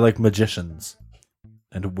 because I like magicians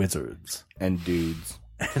and wizards. and dudes?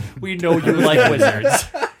 We know you like wizards.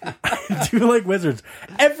 I do like wizards.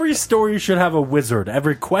 Every story should have a wizard.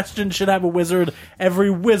 Every question should have a wizard.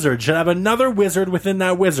 Every wizard should have another wizard within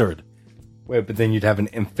that wizard. Wait, but then you'd have an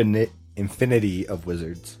infinity of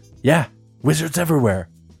wizards. Yeah, wizards everywhere.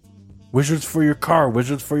 Wizards for your car,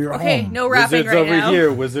 wizards for your Okay, home. no rapping Wizards right over now.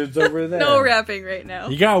 here, wizards over there. No rapping right now.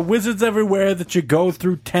 You got wizards everywhere that you go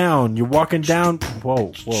through town. You're walking down.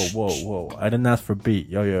 Whoa, whoa, whoa, whoa! I didn't ask for beat.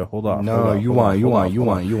 Yo, hold on. No, hold on, you hold want, on, you hold want, on, you hold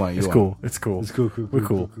want, on. you want, you It's want. cool. It's cool. It's cool, cool, We're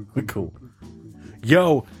cool, cool. We're cool.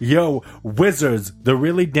 Yo, wizards, they're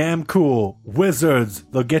really damn cool. Wizards,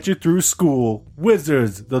 they'll get you through school.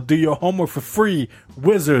 Wizards, they'll do your homework for free.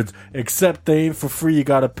 Wizards, except they ain't for free, you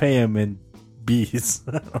gotta pay them in bees.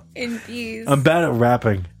 In bees. I'm bad at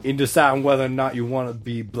rapping. In deciding whether or not you want to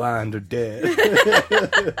be blind or dead.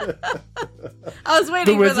 I was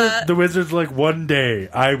waiting for that. The wizard's like, one day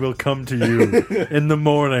I will come to you in the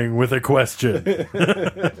morning with a question.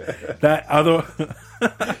 That other,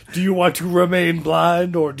 Do you want to remain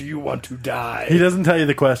blind or do you want to die? he doesn't tell you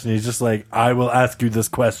the question. He's just like, I will ask you this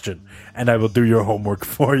question, and I will do your homework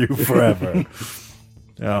for you forever.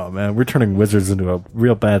 Oh man, we're turning wizards into a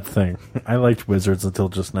real bad thing. I liked wizards until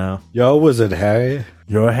just now. Yo, wizard Harry.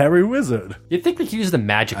 You're a hairy wizard. You'd think they could use the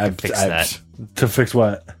magic to fix that. To fix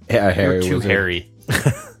what? Yeah, Harry You're too wizard. hairy.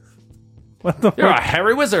 What the You're fuck? a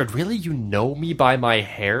hairy wizard. Really? You know me by my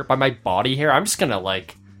hair, by my body hair? I'm just gonna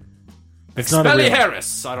like It's not a Spelly real-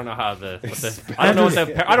 Harris. I don't know how I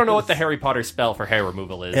don't know what the Harry Potter spell for hair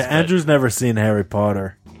removal is. Yeah, but Andrew's never seen Harry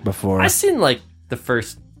Potter before. I've seen like the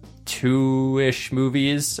first 2-ish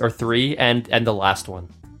movies or 3 and the last one.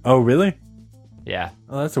 Oh, really? Yeah.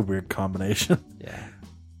 Oh, that's a weird combination. Yeah.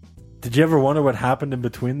 Did you ever wonder what happened in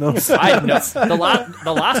between those? I had no,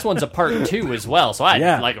 the last one's a part 2 as well, so I had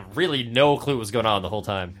Yeah. like really no clue what was going on the whole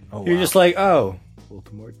time. Oh, You're wow. just like, oh,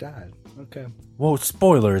 Voldemort died. Okay. Whoa,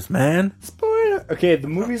 spoilers, man. Spoiler. Okay, the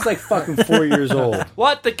movie's like fucking 4 years old.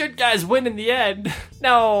 What? The good guys win in the end?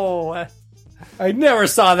 No. I never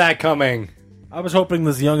saw that coming. I was hoping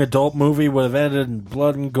this young adult movie would have ended in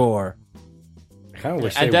blood and gore. I kind of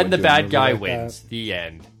wish. And they then would the do a bad movie guy like wins. The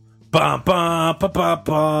end. Bum, bum, ba, ba,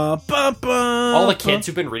 ba, bum, bum, All the kids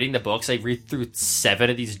who've been reading the books, they read through 7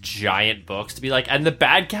 of these giant books to be like, and the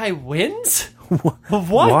bad guy wins? What?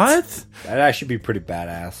 that. That'd actually be pretty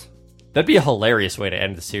badass. That'd be a hilarious way to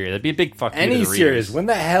end the series. That'd be a big fuck you to Any the series. readers. When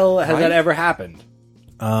the hell has Right? that ever happened?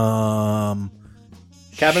 Cabin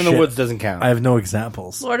Cabin in the Woods doesn't count. I have no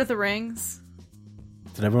examples. Lord of the Rings.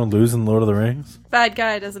 Did everyone lose in Lord of the Rings? Bad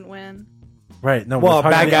guy doesn't win. Right. No. Well,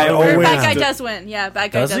 we're talking bad the guy other always way Or bad around. guy does win. Yeah,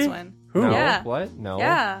 bad guy Does does he? win. Who? No. Yeah. What? No.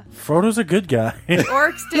 Yeah. Frodo's a good guy.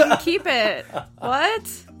 Orcs didn't keep it.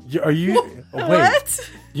 What? Are you? Oh, wait. What?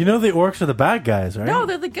 You know the orcs are the bad guys, right? No,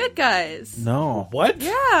 they're the good guys. No. What?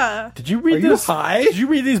 Yeah. Did you read Are you this? high? Did you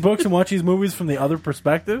read these books and watch these movies from the other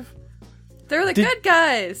perspective? They're the Did- good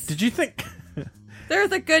guys. Did you think They're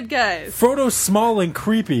the good guys. Frodo's small and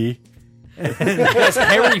creepy? He has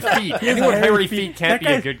hairy feet. Anyone with hairy hairy feet. feet can't That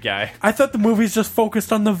be a guy- good guy. I thought the movies just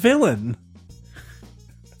focused on the villain.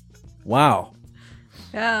 Wow.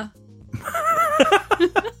 Yeah.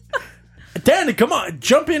 Danny, come on,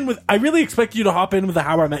 jump in with. I really expect you to hop in with the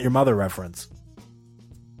How I Met Your Mother reference.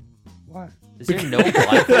 What? Is there no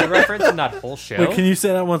Blindfold reference in that whole show? Wait, can you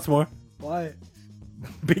say that once more? Why?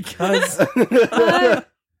 Because What?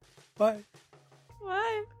 Why?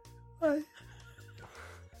 What? Why?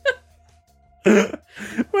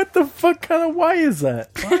 what the fuck kind of why is that?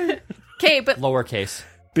 Okay, but Lowercase.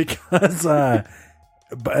 Because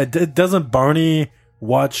doesn't Barney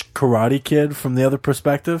watch Karate Kid from the other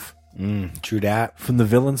perspective, True that. from the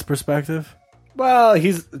villain's perspective? Well,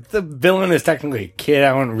 the villain is technically a kid.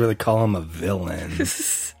 I wouldn't really call him a villain.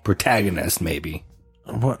 Protagonist, maybe.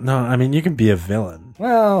 What? No, I mean you can be a villain.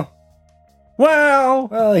 Well,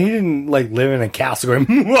 he didn't like live in a castle going.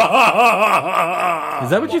 Is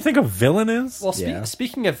that what you think a villain is? Well, Yeah.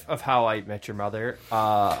 speaking of How I Met Your Mother,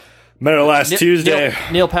 Met her last Tuesday.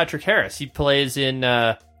 Neil Patrick Harris. He plays in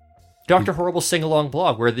Dr. Horrible Sing Along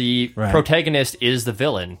Blog, where the Right. protagonist is the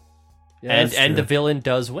villain, that's and true. the villain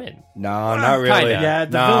does win. No, not really. Kinda. Yeah,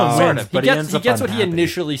 the No. villain Sort wins, of. but he ends up gets what he unhappy.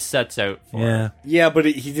 initially sets out for. Yeah, Yeah, but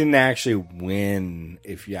he didn't actually win.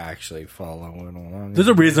 If you actually follow it along, there's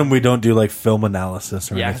a reason we don't do like film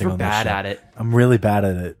analysis or Yeah, 'cause anything we're on this bad show. at it. I'm really bad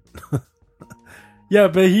at it. Yeah,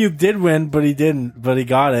 but he did win, but he didn't. But he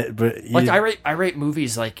got it. But he, Like I rate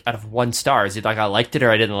movies like out of 1 star. Is it like I liked it or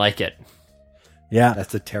I didn't like it? yeah,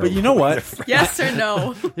 that's a terrible. But you know what? yes or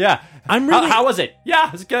no? Yeah, I'm really How was it? Yeah,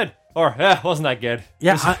 it was good. Or wasn't that good?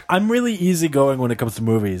 Yeah, I'm really easygoing when it comes to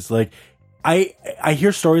movies. Like, I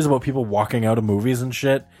hear stories about people walking out of movies and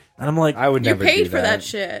shit, and I'm like, I would You never paid do for that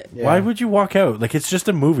shit. Yeah. why would you walk out? Like, it's just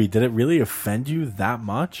a movie. Did it really offend you that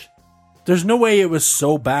much? There's no way it was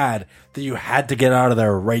so bad that you had to get out of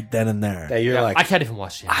there right then and there. Yeah, you're like, I can't even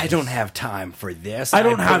watch it. I don't have time for this. I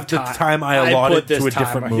don't put have the time I allotted put this to a time-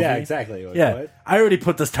 different movie. Yeah, exactly. Like, Yeah, what? I already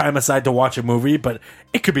put this time aside to watch a movie, but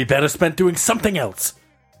it could be better spent doing something else.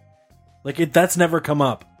 Like that's never come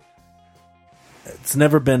up. It's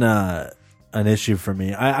never been an issue for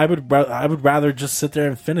me. I would rather just sit there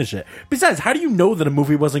and finish it. Besides, how do you know that a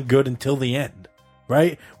movie wasn't good until the end?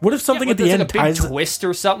 Right? What if something Yeah, at the there's end like a big ties twist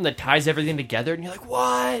or something that ties everything together, and you're like,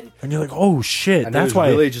 what? and you're like, oh shit, And that's it was why.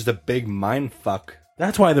 really just a big mind fuck.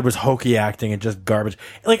 That's why there was hokey acting and just garbage.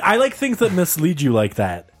 Like, I like things that mislead you like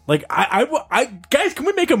that. Like, guys, can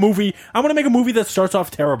we make a movie? I want to make a movie that starts off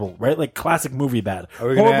terrible, right? Like classic movie bad.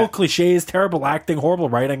 we gonna Horrible cliches, terrible acting, horrible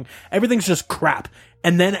writing. Everything's just crap.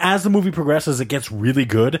 And then as the movie progresses, it gets really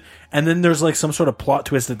good. And then there's like some sort of plot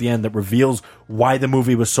twist at the end that reveals why the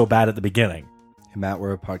movie was so bad at the beginning. Hey, Matt,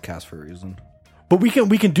 we're a podcast for a reason. But we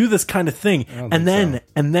can do this kind of thing. And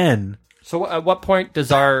then So at what point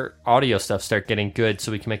does our audio stuff start getting good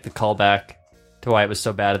so we can make the callback to why it was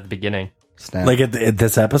so bad at the beginning? Snap. like at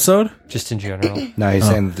this episode? Just in general. no, he's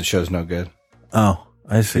saying that the show's no good. Oh,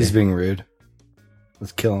 I see. He's being rude.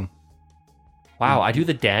 Let's kill him. Wow, I do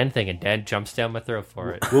the Dan thing and Dan jumps down my throat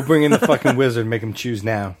for it. We'll bring in the fucking wizard and make him choose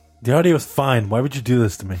now. The audio's fine. Why would you do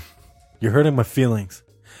this to me? You're hurting my feelings.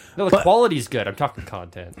 No, the quality's good. I'm talking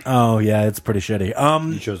content. Oh yeah, it's pretty shitty.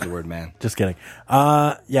 You chose the word man. Just kidding.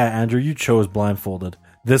 Yeah, Andrew, you chose blindfolded.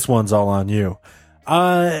 This one's all on you.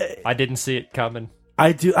 I didn't see it coming.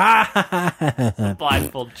 I do.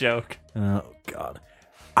 Blindfold joke. Oh god.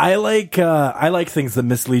 I like things that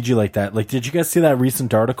mislead you like that. Like, did you guys see that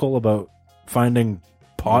recent article about finding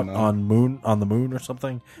pot on the moon or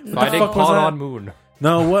something? Finding pot on moon.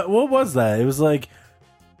 No, what was that? It was like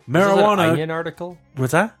marijuana. Was it an Onion article?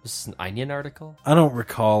 What's that? Was this an Onion article? I don't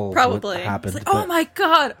recall Probably. what happened. It's like, oh my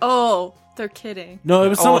god. Oh, they're kidding. No, it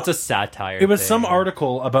was it's a satire. It was thing. some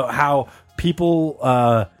article about how people.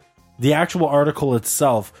 The actual article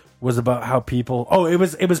itself was about how people. Oh, it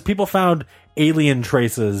was people found alien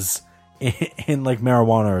traces in like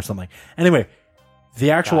marijuana or something. Anyway, the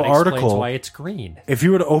actual That explains article. why it's green. If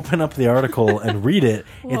you were to open up the article and read it,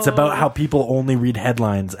 it's about how people only read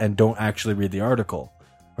headlines and don't actually read the article.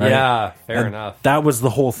 Right? Yeah, fair And enough. That was the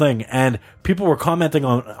whole thing. And people were commenting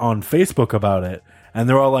on Facebook about it. And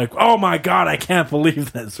they're all like, oh my God, I can't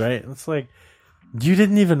believe this, right? It's like, you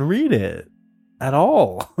didn't even read it at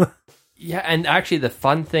all. Yeah, and actually the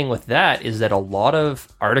fun thing with that is that a lot of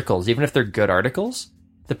articles, even if they're good articles,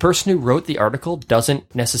 the person who wrote the article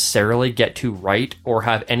doesn't necessarily get to write or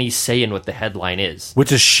have any say in what the headline is.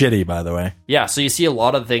 Which is shitty, by the way. Yeah, so you see a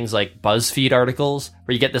lot of things like BuzzFeed articles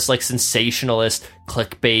where you get this like sensationalist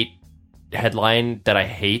clickbait headline that I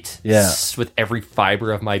hate with every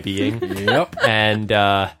fiber of my being. Yep. And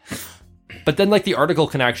but then like the article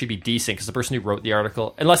can actually be decent because the person who wrote the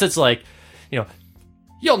article, unless it's like,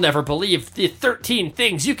 you'll never believe the 13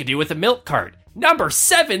 things you could do with a milk cart. Number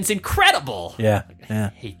 7's incredible. Yeah. I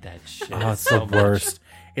hate that shit. Oh, it's the worst.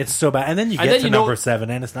 It's so bad. And then you get to number 7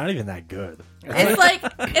 and it's not even that good. It's like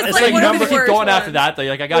It's like one of number the keep worst going after ones. that. Though,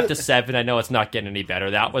 you're like, I got to 7. I know it's not getting any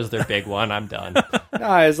better. That was their big one. I'm done.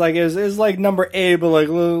 No, it's like number 8, but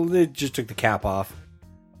like they just took the cap off.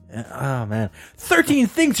 Oh, man. 13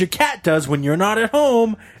 things your cat does when you're not at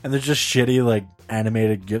home. And they're just shitty, like,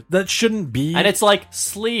 animated gifts. That shouldn't be. And it's like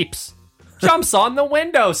sleeps, jumps on the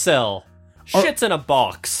windowsill, shits in a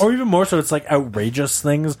box. Or even more so, it's like outrageous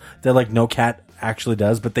things that, like, no cat actually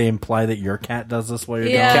does, but they imply that your cat does this while you're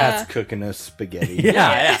Yeah. Cat's cooking us spaghetti.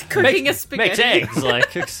 yeah. Cooking Makes- a spaghetti. Makes eggs. Like,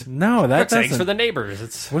 cooks No, that eggs doesn't. for the neighbors.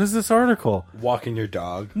 It's What is this article? Walking your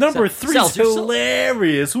dog. Number 3 is sells your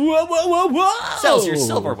hilarious. Whoa, whoa, whoa, whoa. sells your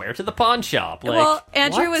silverware to the pawn shop. Like, Well,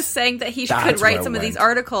 Andrew what? was saying that he That's could where write I some of these went.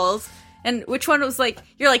 articles. And which one was like,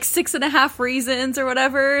 you're like 6.5 reasons or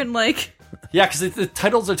whatever, and like, yeah, because the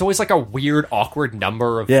titles, it's always like a weird, awkward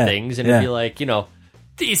number of Yeah, things, and yeah. it'd be like,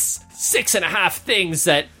 these 6.5 things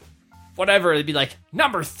that, whatever, it'd be like,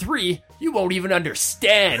 number 3, you won't even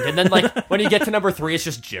understand. And then, like, when you get to number 3, it's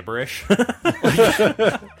just gibberish.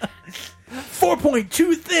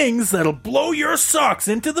 4.2 things that'll blow your socks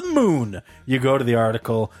into the moon. You go to the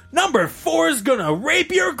article. Number 4 is gonna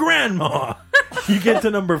rape your grandma. You get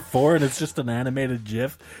to number 4 and it's just an animated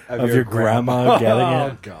GIF of your grandma getting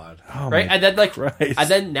it. Oh God. Oh, Right? my And then, like, Christ. and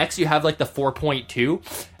then next you have, like, the 4.2,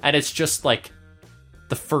 and it's just, like,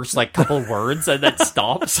 the first, like, couple words, and then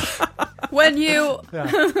stops. when you,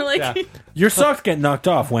 like, Your socks get knocked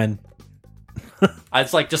off when.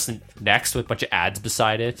 It's, like, just next with a bunch of ads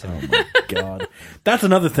beside it. Oh my God. That's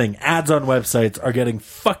another thing. Ads on websites are getting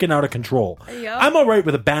fucking out of control. Yep. I'm alright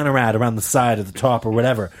with a banner ad around the side at the top or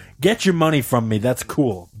whatever. Get your money from me. That's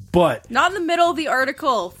cool. But. not in the middle of the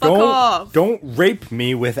article. Fuck off. Don't rape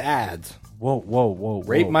me with ads. Whoa.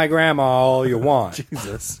 Rape my grandma all you want,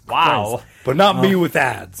 Jesus. Wow. Christ. but not me with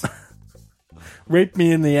ads. Rape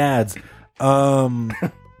me in the ads.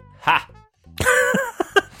 Ha!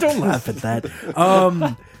 Don't laugh at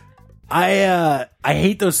that. I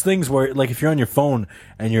hate those things where, like, if you're on your phone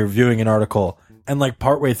and you're viewing an article and, like,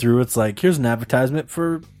 partway through it's like, here's an advertisement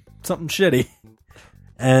for something shitty,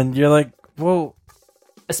 and you're like, well,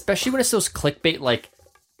 Especially when it's those clickbait, like,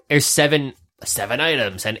 there's seven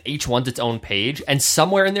items and each one's its own page, and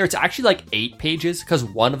somewhere in there it's actually like 8 pages because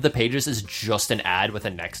one of the pages is just an ad with a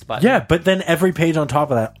next button. yeah, but then every page on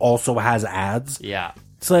top of that also has ads. Yeah.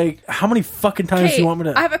 It's like, how many fucking times do you want me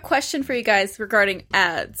to? I have a question for you guys regarding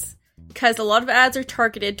ads. Because a lot of ads are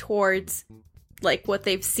targeted towards, like, what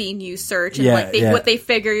they've seen you search and, Yeah, like, yeah. what they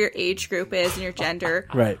figure your age group is and your gender.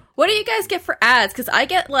 Right. What do you guys get for ads? Because I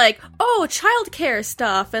get, like, oh, childcare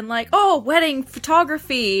stuff and, like, oh, wedding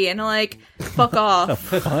photography and, like, fuck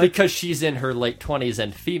off. Because she's in her late 20s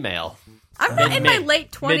and female. I'm not in my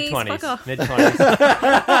late 20s. Fuck off. Mid-20s.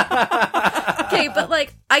 Okay, but,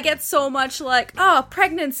 like, I get so much, like, oh,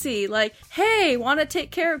 pregnancy. Like, hey, want to take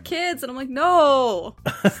care of kids? And I'm like, no.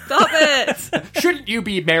 Stop it. Shouldn't you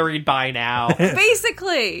be married by now?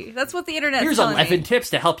 Basically. That's what the internet's Here's telling 11 me.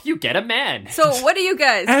 tips to help you get a man. So what do you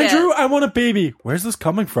guys Andrew, get? I want a baby. Where's this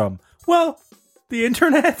coming from? Well, the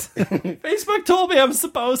internet, Facebook told me I'm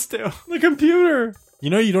supposed to. the computer. You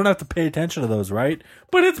know you don't have to pay attention to those, right?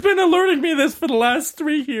 But it's been alerting me this for the last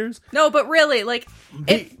 3 years. No, but really, like,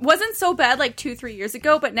 it wasn't so bad like 2-3 years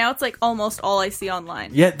ago, but now it's like almost all I see online.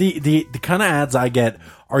 Yeah, the kind of ads I get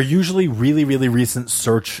are usually really, really recent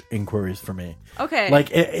search inquiries for me. Okay. Like,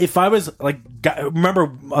 if I was, like,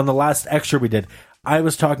 remember on the last extra we did, I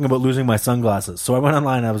was talking about losing my sunglasses. So I went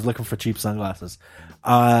online and I was looking for cheap sunglasses.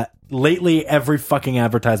 Lately, every fucking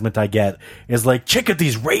advertisement I get is like, check out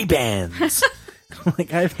these Ray-Bans.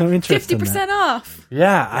 Like, I have no interest in that. 50% off.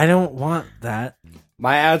 Yeah, I don't want that.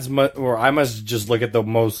 My ads, or I must just look at the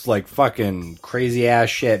most like fucking crazy ass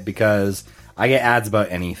shit because I get ads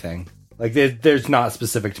about anything. Like there's not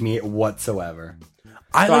specific to me whatsoever.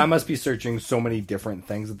 I must be searching so many different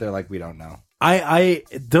things that they're like, we don't know.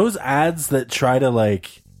 Those ads that try to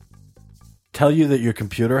like tell you that your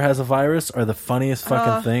computer has a virus are the funniest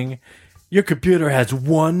fucking thing. Your computer has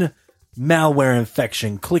one malware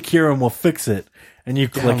infection. Click here and we'll fix it. And you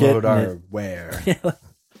click Download it. our where.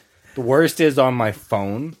 The worst is on my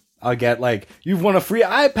phone. I'll get like, you've won a free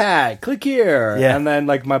iPad. Click here. Yeah. And then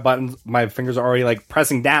like my fingers are already like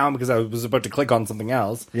pressing down because I was about to click on something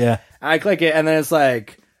else. Yeah. I click it and then it's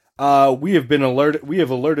like, we have alerted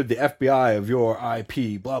the FBI of your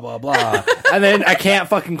IP, blah, blah, blah. And then I can't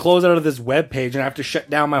fucking close out of this web page and I have to shut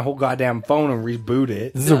down my whole goddamn phone and reboot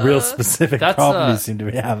it. This is a real specific That's, problem you seem to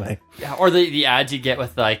be having. Yeah, or the ads you get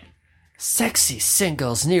with like sexy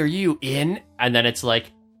singles near you in, and then it's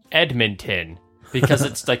like Edmonton because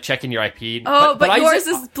it's like checking your IP. Oh, but I yours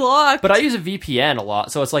use is blocked. But I use a VPN a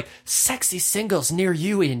lot, so it's like sexy singles near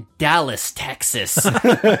you in Dallas, Texas.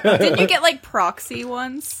 Didn't you get like proxy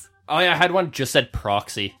ones? Oh yeah, I had one just said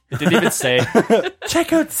proxy. It didn't even say.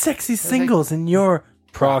 Check out sexy singles in your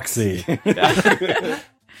proxy.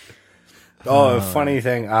 Funny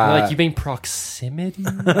thing. Like you mean proximity?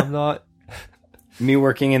 I'm not. Me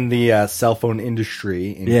working in the cell phone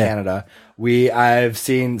industry in Canada, I've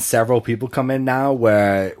seen several people come in now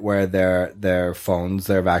where their phones,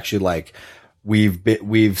 they've actually like,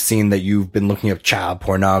 we've seen that you've been looking up child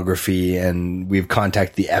pornography and we've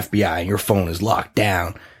contacted the FBI and your phone is locked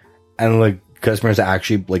down. And like customers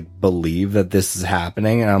actually like believe that this is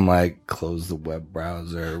happening. And I'm like, close the web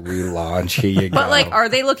browser, relaunch, here you go. But like, are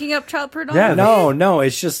they looking up child pornography? No,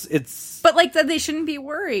 it's. But like, that they shouldn't be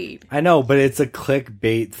worried. I know, but it's a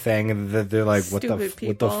clickbait thing that they're like, what the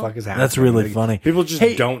Stupid fuck is happening? That's really Like, funny. People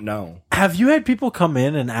just don't know. Have you had people come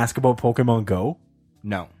in and ask about Pokemon Go?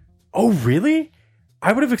 No. Oh, really?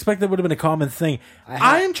 I would have expected that would have been a common thing.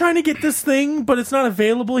 I am trying to get this thing, but it's not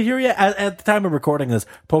available here yet. At the time of recording this,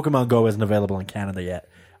 Pokemon Go isn't available in Canada yet.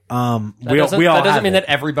 That doesn't mean that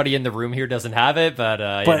everybody in the room here doesn't have it, but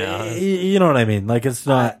you know what I mean. Like it's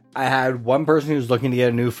not. I had one person who's looking to get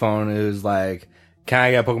a new phone who's like, can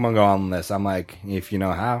I get Pokemon Go on this? I'm like, if you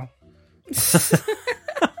know how.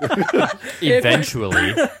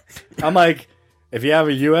 Eventually. I'm like, if you have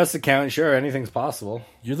a U.S. account, sure, anything's possible.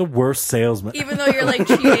 You're the worst salesman. Even though you're like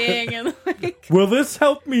cheating and like, Will this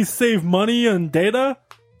help me save money and data?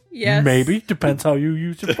 yes. Maybe. Depends how you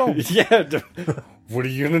use your phone. Yeah. What are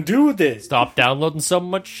you going to do with it? Stop downloading so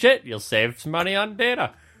much shit. You'll save some money on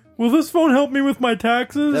data. Will this phone help me with my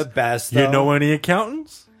taxes? The best, You though. know any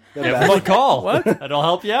accountants? The Give best. them a call. What? That'll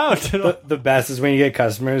help you out. The best is when you get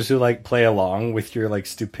customers who like play along with your like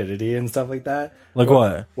stupidity and stuff like that. Like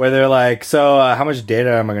what? Where they're like, so how much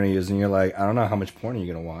data am I going to use? And you're like, I don't know, how much porn are you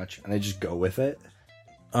going to watch? And they just go with it.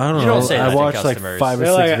 I don't You know. don't say that I to watched like customers. 5 or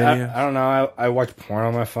They're 6 like, videos. I don't know. I watch porn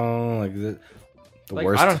on my phone. Like the Like,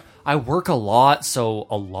 worst. I work a lot, so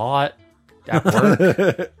a lot at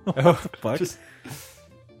work. Fuck.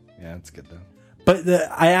 Yeah, it's good though. But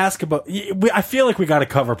I ask about. I feel like we got to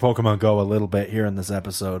cover Pokemon Go a little bit here in this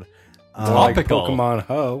episode. Like Topical. Pokemon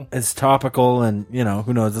Ho. It's topical, and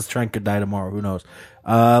who knows? This trend could die tomorrow. Who knows?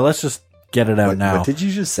 Let's just get it out now. What did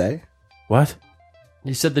you just say? What?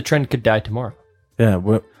 You said the trend could die tomorrow. Yeah.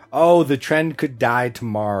 What Oh, the trend could die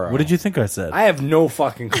tomorrow. did you think I said? I have no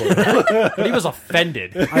fucking clue. But he was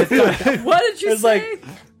offended. What did you It's say? like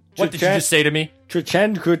What did you just say to me? the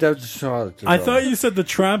trend could. I thought you said the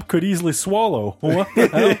tramp could easily swallow. What the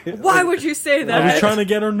hell? Why would you say that? I was trying to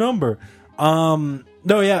get her number. No,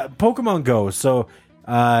 yeah, Pokemon Go. So,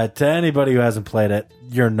 to anybody who hasn't played it,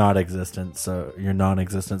 you're non-existent. So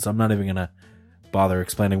I'm not even gonna bother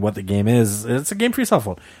explaining what the game is. It's a game for your cell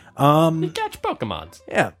phone. You catch Pokemons.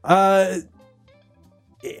 Yeah.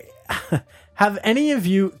 Have any of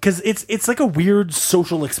you? Because it's like a weird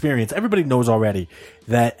social experience. Everybody knows already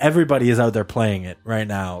that everybody is out there playing it right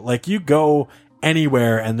now. Like you go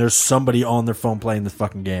anywhere and there's somebody on their phone playing this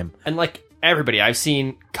fucking game. And like everybody. I've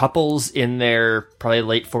seen couples in their probably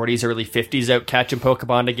late 40s, early 50s out catching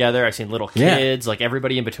Pokemon together. I've seen little kids, like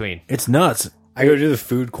everybody in between. It's nuts. I go to the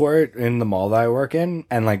food court in the mall that I work in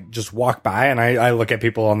and like just walk by and I look at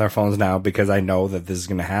people on their phones now because I know that this is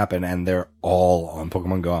going to happen and they're all on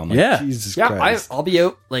Pokemon Go. I'm like, Yeah. Jesus Yeah, Christ. I'll be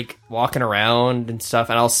out like walking around and stuff,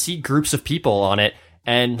 and I'll see groups of people on it,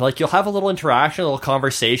 and like you'll have a little interaction, a little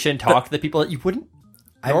conversation, talk to the people that you wouldn't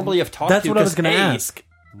normally have talked That's to. what I was 'cause, going to A, ask.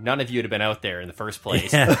 None of you would have been out there in the first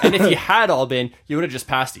place, Yeah. and if you had all been, you would have just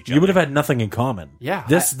passed each other. You would have had nothing in common. Yeah,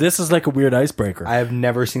 This is like a weird icebreaker. I have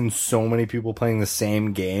never seen so many people playing the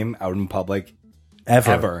same game out in public.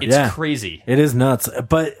 Ever. It's Yeah. crazy. It is nuts.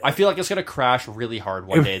 But I feel like it's gonna crash really hard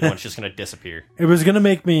one day, then it's just gonna disappear. it was going to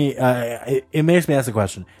make me, it makes me ask the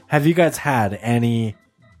question, have you guys had any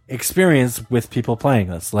experience with people playing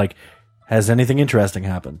this? Like, has anything interesting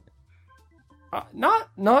happened?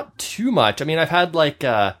 Not too much. I mean, I've had like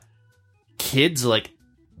kids, like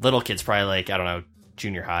little kids, probably like I don't know,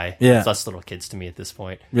 junior high. Yeah. That's little kids to me at this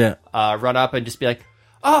point. Yeah. Run up and just be like,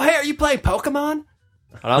 "Oh, hey, are you playing Pokemon?"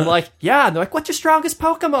 And I'm like, "Yeah." And they're like, "What's your strongest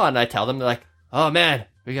Pokemon?" And I tell them, they're like, "Oh man,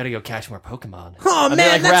 we gotta go catch more Pokemon." Oh And they,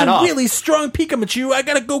 man, like, that's ran a off. really strong Pikachu. I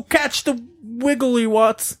gotta go catch the Wiggly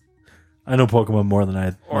Watts. I know Pokemon more than I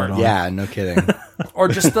let on. Yeah, no kidding. Or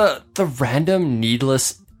just the random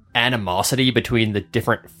needless animosity between the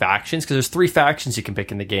different factions, because there's 3 factions you can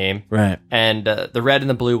pick in the game, Right, and the red and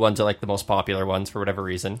the blue ones are like the most popular ones for whatever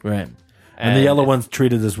reason. right. And the yellow one's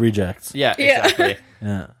treated as rejects. Yeah, exactly.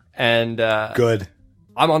 Yeah. And Good.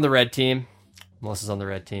 I'm on the red team. Melissa's on the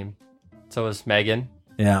red team. So is Megan.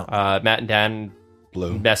 Yeah. Matt and Dan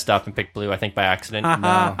Blue. messed up and picked blue, I think by accident.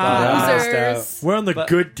 Losers. We're on the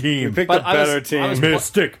good team. Pick But the I was- better I team.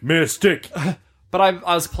 was- Mystic. But I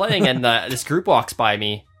was playing and this group walks by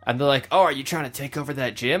me and they're like, "Oh, are you trying to take over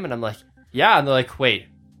that gym?" And I'm like, "Yeah." And they're like, "Wait,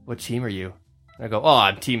 what team are you?" And I go, "Oh,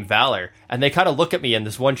 I'm Team Valor." And they kind of look at me and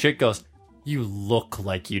this one chick goes, "You look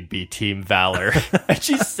like you'd be Team Valor." And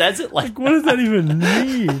she says it like, What does that even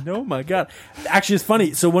mean? Oh my god. Actually, it's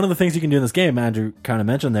funny. So one of the things you can do in this game, Andrew kind of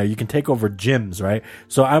mentioned there, you can take over gyms, right?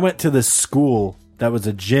 So I went to this school that was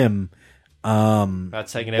a gym.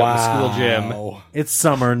 that's hanging out in the school gym. It's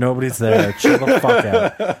summer. Nobody's there. Chill the fuck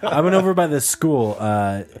out. I went over by this school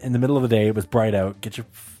in the middle of the day. It was bright out. Get your...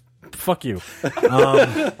 Fuck you.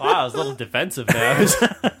 Wow, I was a little defensive now.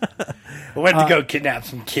 I went to go kidnap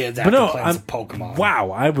some kids But after no, playing I'm... some Pokemon. Wow,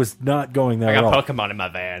 I was not going there I at all. got Pokemon in my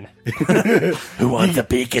van. Who wants a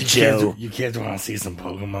Pikachu? You kids want to see some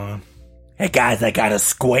Pokemon? Hey guys, I got a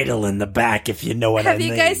Squirtle in the back if you know what Have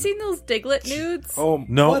you guys seen those Diglett nudes? Oh,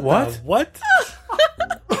 No, what? the- what?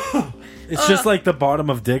 It's just like the bottom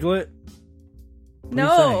of Diglett.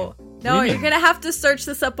 No. No, do you you're mean? gonna have to search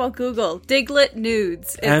this up on Google. Diglett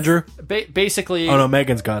nudes. Andrew? Basically, Oh no,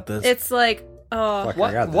 Megan's got this. It's like, oh, Fuck, I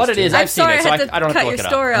what, got this what it too. is, I'm I've seen sorry, it, so I had to I don't have cut to your look it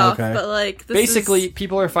up. story off, Okay. but like, this Basically, is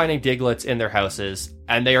people are finding Diglets in their houses,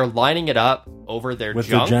 and they are lining it up over their With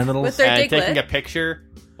their junk genitals. With their and Diglett. taking a picture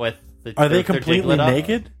with the. Are they their completely Diglett up.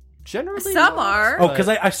 naked? Generally, Some not, are. Oh, but- because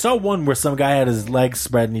I saw one where some guy had his legs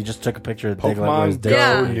spread and he just took a picture of Diglett where his Pokemon dick Go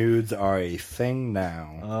Yeah. was. nudes are a thing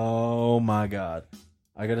now. Oh my god.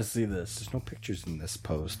 I gotta see this. There's no pictures in this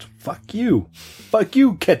post. Fuck you. Fuck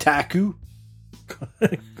you, Kotaku.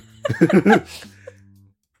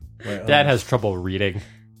 Dad has trouble reading.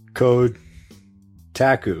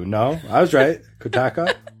 Kotaku. No, I was right.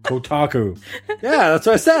 Kotaka. Kotaku. Yeah, that's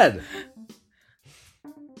what I said.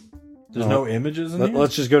 There's no images in here?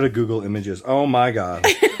 Let's just go to Google Images. Oh my god.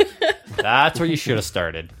 That's where you should have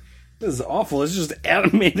started. This is awful. It's just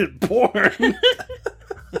animated porn.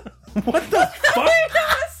 What the fuck?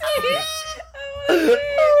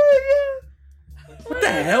 What the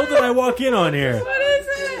hell did I walk in on here? What is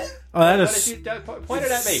it? Oh, that is Point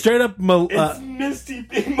it at me. straight up. Misty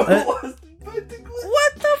being molested by Diglett.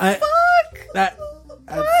 What the I- fuck? That,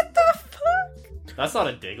 What the fuck? That's not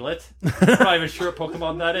a Diglett. I'm not even sure what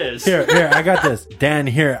Pokemon that is. here, I got this. Dan,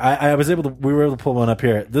 here, I was able to. We were able to pull one up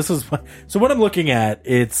here. This is so. What I'm looking at,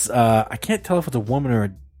 it's I can't tell if it's a woman or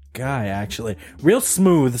a guy. Actually, real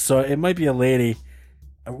smooth. So it might be a lady.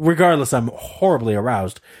 Regardless, I'm horribly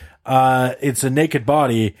aroused. It's a naked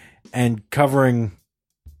body and covering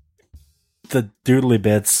the doodly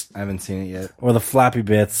bits I haven't seen it yet. or the flappy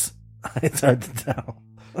bits. It's hard to tell.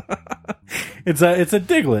 It's a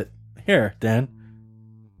Diglett. Here, Dan.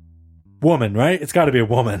 Woman, right? It's got to be a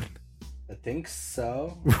woman. I think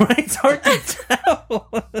so. Right? It's hard to tell.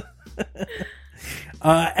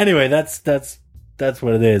 Anyway, that's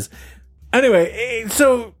what it is. Anyway,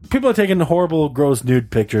 so people are taking horrible, gross nude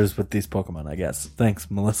pictures with these Pokemon, I guess. Thanks,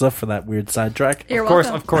 Melissa, for that weird sidetrack. You're Of course,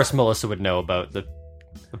 welcome. of course, Melissa would know about the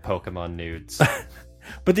The Pokemon nudes.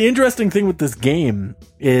 But the interesting thing with this game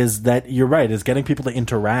is that you're right, is getting people to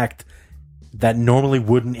interact that normally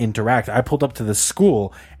wouldn't interact. I pulled up to this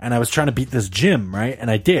school and I was trying to beat this gym, right?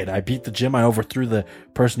 And I did. I beat the gym. I overthrew the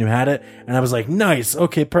person who had it. And I was like, nice.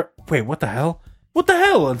 Okay. Wait, what the hell? What the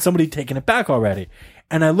hell? And somebody taking it back already.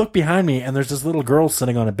 And I look behind me and there's this little girl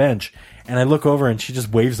sitting on a bench. And I look over and she just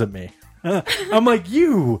waves at me. I'm like,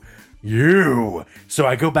 you. So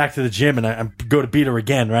I go back to the gym and I go to beat her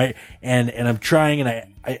again, right? And I'm trying and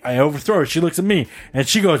I overthrow her. She looks at me and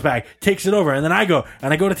she goes back, takes it over, and then I go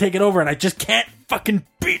to take it over and I just can't fucking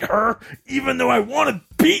beat her, even though I want to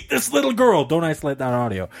beat this little girl. Don't isolate that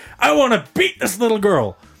audio. I want to beat this little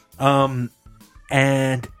girl. And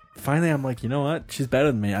finally I'm like, you know what? She's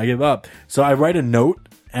better than me. I give up. So I write a note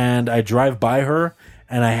and I drive by her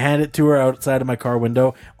and I hand it to her outside of my car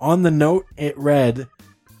window. On the note, it read,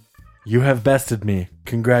 "You have bested me.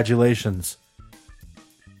 Congratulations.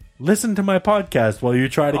 Listen to my podcast while you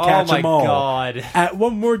try to catch them all God. at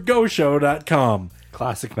onemordgoshow.com."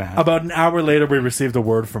 Classic man. About an hour later, we received a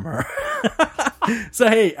word from her. So,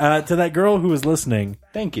 hey, to that girl who was listening,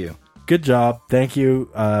 Thank you. good job. Thank you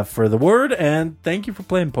for the word, and thank you for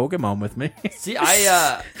playing Pokemon with me. See,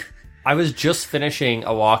 I was just finishing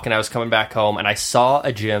a walk and I was coming back home and I saw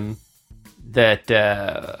a gym that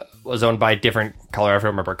was owned by a different color. I don't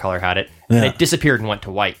remember what color had it. And Yeah. it disappeared and went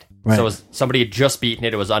to white. Right. So somebody had just beaten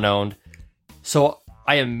it. It was unowned. So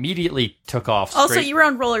I immediately took off. Also, straight- you were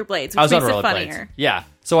on rollerblades, which I was on makes it rollerblades. funnier. Yeah.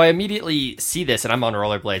 So I immediately see this and I'm on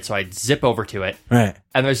rollerblades. So I zip over to it. Right.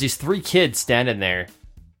 And there's these 3 kids standing there.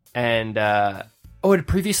 And, it had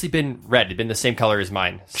previously been red. It had been the same color as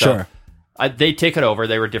mine. So Sure. they take it over.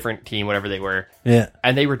 They were a different team, whatever they were. Yeah.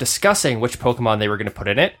 And they were discussing which Pokemon they were going to put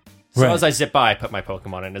in it. So Right. as I zip by, I put my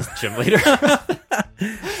Pokemon in as gym leader.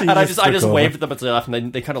 And I just took waved over. at them as they left, and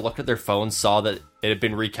then they kind of looked at their phones, saw that it had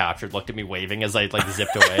been recaptured, looked at me waving as I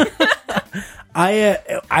zipped away. I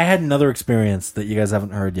had another experience that you guys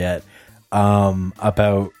haven't heard yet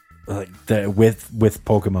about with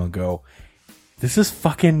Pokemon Go. This is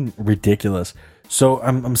fucking ridiculous. So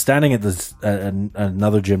I'm standing at this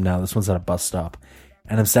another gym now. This one's at a bus stop,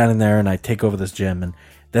 and I'm standing there and I take over this gym, and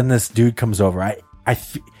then this dude comes over.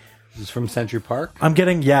 This is from Century Park. I'm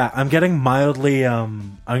getting mildly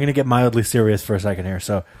I'm gonna get mildly serious for a second here.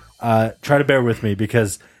 So try to bear with me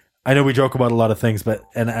because I know we joke about a lot of things,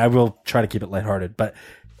 and I will try to keep it lighthearted, but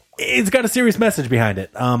it's got a serious message behind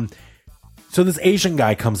it. So this Asian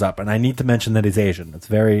guy comes up, and I need to mention that he's Asian. It's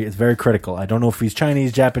very critical. I don't know if he's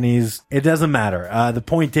Chinese, Japanese. It doesn't matter. The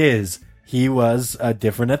point is, he was a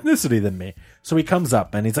different ethnicity than me. So he comes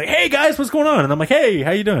up and he's like, "Hey guys, what's going on?" And I'm like, "Hey,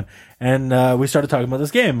 how you doing?" And we started talking about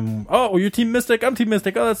this game. "Oh, you're Team Mystic. I'm Team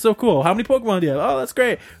Mystic. Oh, that's so cool. How many Pokemon do you have? Oh, that's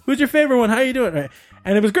great. Who's your favorite one? How you doing?" Right.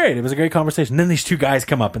 And it was great. It was a great conversation. Then these 2 guys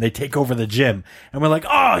come up and they take over the gym. And we're like,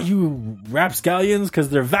 "Oh, you rapscallions," because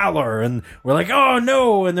they're Valor. And we're like, "Oh,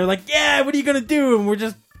 no." And they're like, "Yeah, what are you going to do?" And we're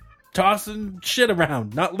just tossing shit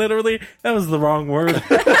around. Not literally. That was the wrong word.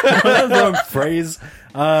 That was the wrong phrase.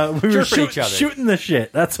 We were Chirping each other. shooting the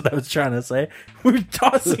shit. That's what I was trying to say. We were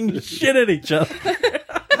tossing shit at each other.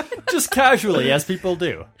 Just casually, as people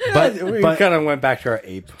do. We kind of went back to our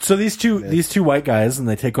ape. So these two white guys, and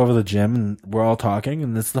they take over the gym, and we're all talking,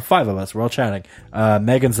 and it's the 5 of us. We're all chatting.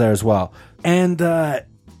 Megan's there as well. And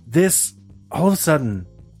this, all of a sudden,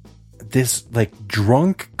 this like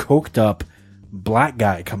drunk, coked up black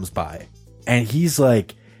guy comes by, and he's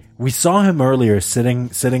like, we saw him earlier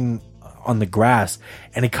sitting on the grass,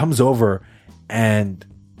 and he comes over, and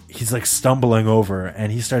he's like stumbling over,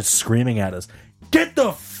 and he starts screaming at us, "Get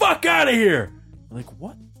the fuck out of here!" I'm like,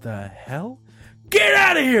 what the hell? "Get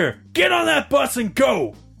out of here! Get on that bus and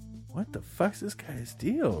go!" What the fuck's this guy's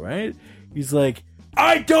deal, right? He's like,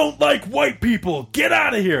 "I don't like white people! Get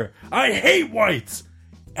out of here! I hate whites!"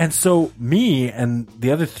 And so me and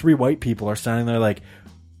the other 3 white people are standing there like,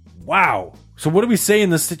 wow. So what do we say in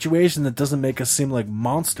this situation that doesn't make us seem like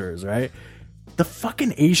monsters, right? The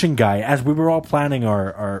fucking Asian guy, as we were all planning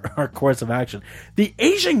our course of action, the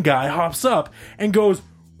Asian guy hops up and goes,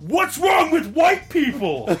 "What's wrong with white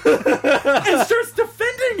people?" and starts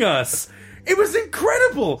defending us. It was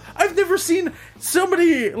incredible. I've never seen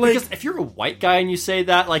somebody like... Because if you're a white guy and you say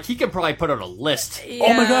that, like, he could probably put out a list.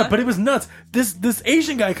 Oh my god, but it was nuts. This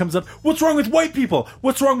Asian guy comes up, "What's wrong with white people?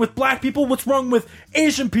 What's wrong with black people? What's wrong with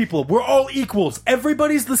Asian people? We're all equals.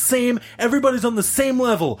 Everybody's the same. Everybody's on the same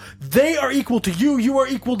level. They are equal to you. You are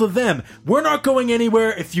equal to them. We're not going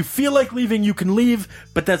anywhere. If you feel like leaving, you can leave,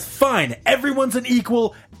 but that's fine. Everyone's an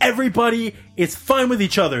equal. Everybody is fine with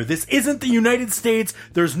each other. This isn't the United States.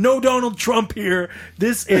 There's no Donald Trump here.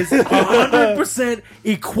 This is 100%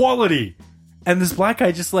 equality." And this black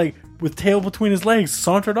guy just like, with tail between his legs,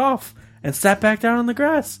 sauntered off and sat back down on the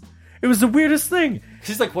grass. It was the weirdest thing.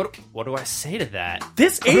 She's like, what do I say to that?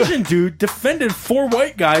 This Asian dude defended 4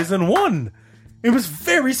 white guys and won. It was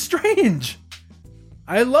very strange.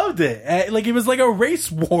 I loved it. Like, it was like a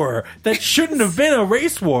race war that shouldn't have been a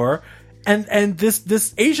race war. And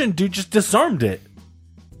this Asian dude just disarmed it.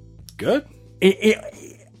 Good.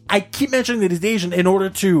 I keep mentioning that he's Asian in order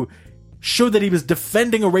to show that he was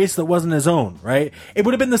defending a race that wasn't his own, right? It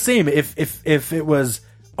would have been the same if it was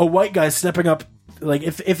a white guy stepping up, like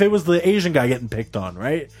if it was the Asian guy getting picked on,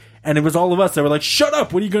 right? And it was all of us that were like, shut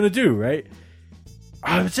up, what are you going to do, right?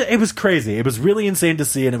 It was crazy. It was really insane to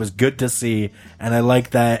see, and it was good to see, and I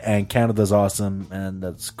like that, and Canada's awesome, and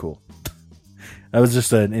that's cool. That was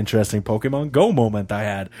just an interesting Pokemon Go moment I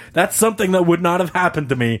had. That's something that would not have happened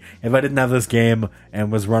to me if I didn't have this game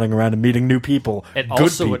and was running around and meeting new people. It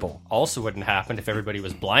good people. also wouldn't happen if everybody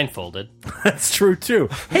was blindfolded. That's true, too.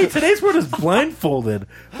 Hey, today's word is blindfolded.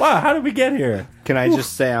 Wow, how did we get here? Can I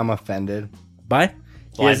just say I'm offended? Bye?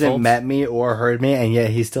 He hasn't Blindfolds? met me or heard me, and yet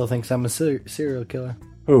he still thinks I'm a serial killer.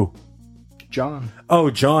 Who? John.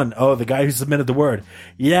 Oh, John. Oh, the guy who submitted the word.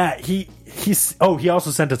 Yeah, he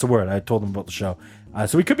also sent us a word. I told him about the show.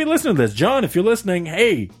 So we could be listening to this. John, if you're listening,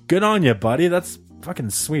 hey, good on you, buddy. That's fucking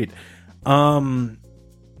sweet. Yeah.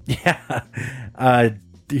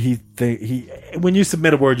 When you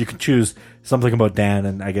submit a word, you can choose something about Dan,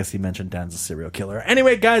 and I guess he mentioned Dan's a serial killer.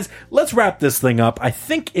 Anyway, guys, let's wrap this thing up. I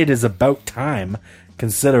think it is about time,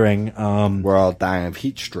 considering We're all dying of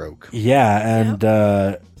heat stroke. I'm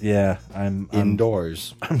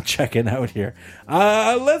Indoors. I'm checking out here.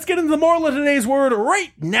 Let's get into the moral of today's word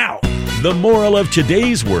right now. The moral of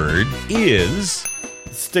today's word is...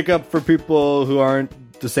 Stick up for people who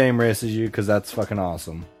aren't the same race as you, because that's fucking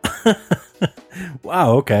awesome.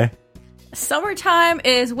 Wow, okay. Summertime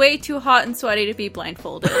is way too hot and sweaty to be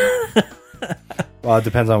blindfolded. Well, it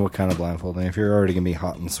depends on what kind of blindfolding. If you're already going to be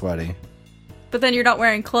hot and sweaty. But then you're not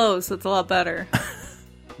wearing clothes, so it's a lot better.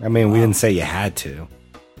 I mean, we didn't say you had to.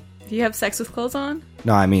 Do you have sex with clothes on?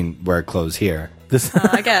 No, I mean, wear clothes here.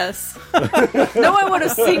 I guess. No one would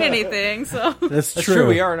have seen anything, so. That's That's true. true.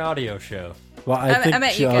 We are an audio show. Well, I think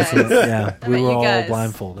meant she you guys. also, yeah, I we meant were you all guys.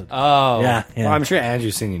 blindfolded. Oh. Yeah. Well, I'm sure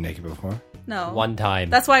Andrew's seen you naked before. No. One time.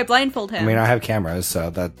 That's why I blindfold him. I mean, I have cameras, so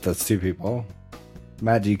that's 2 people.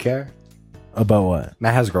 Matt, do you care? About what?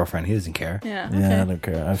 Matt has a girlfriend. He doesn't care. yeah. Okay. Yeah, I don't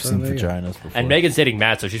care. I've seen there you go. vaginas before. and Megan's dating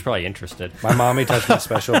Matt, so she's probably interested. My mommy touched my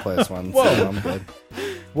special place once. So I'm good.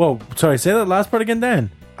 Whoa, sorry, say that last part again,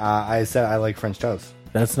 Dan. I said I like French toast.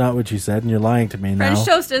 That's not what you said, and you're lying to me now. French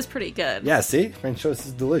toast is pretty good. Yeah, see? French toast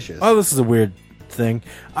is delicious. Oh, this is a weird thing.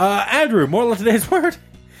 Andrew, moral of today's word,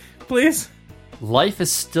 please. Life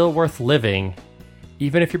is still worth living,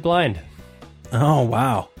 even if you're blind. Oh,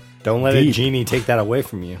 wow. Don't let a Deep. genie take that away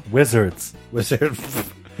from you. Wizards. Wizard.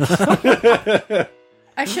 I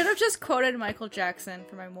should have just quoted Michael Jackson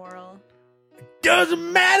for my moral.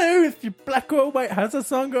 Doesn't matter if you're black or white. How's that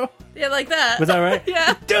song go? Yeah, like that. Was that right?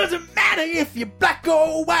 Yeah. Doesn't matter if you're black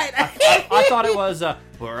or white. I thought it was,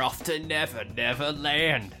 we're off to Never, Never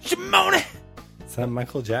Land. Shimona. Is that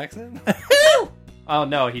Michael Jackson? Oh,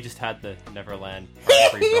 no, he just had the Neverland.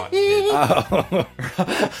 pre-brought in.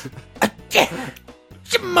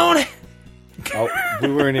 Shimona. Oh,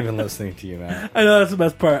 we weren't even listening to you, Matt. I know, that's the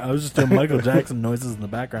best part. I was just doing Michael Jackson noises in the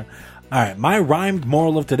background. All right, my rhymed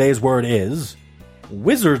moral of today's word is: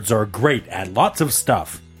 wizards are great at lots of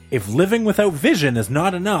stuff. If living without vision is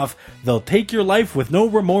not enough, they'll take your life with no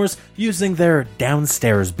remorse using their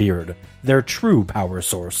downstairs beard, their true power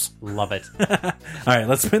source. Love it. All right,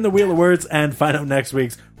 let's spin the wheel of words and find out next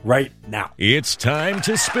week's right now. It's time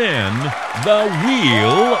to spin the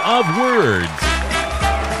Wheel of Words.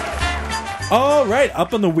 All right,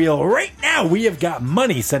 up on the wheel right now, we have got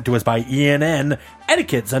money sent to us by ENN,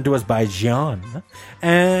 etiquette sent to us by Jean,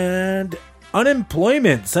 and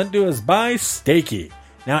unemployment sent to us by Stakey.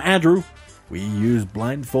 Now, Andrew, we use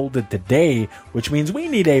blindfolded today, which means we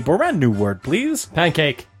need a brand new word, please.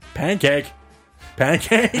 Pancake. Pancake.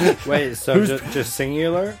 Pancake. Wait, so just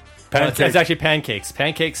singular? No, it's actually pancakes.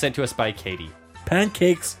 Pancakes sent to us by Katie.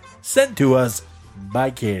 Pancakes sent to us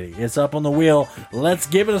by Katie. It's up on the wheel. Let's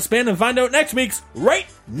give it a spin and find out next week's right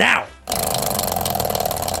now.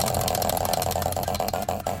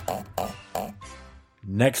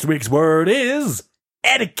 Next week's word is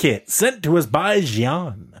etiquette, sent to us by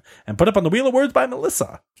Jean, and put up on the wheel of words by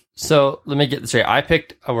Melissa. So let me get this straight. I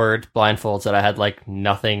picked a word, blindfolds, that I had like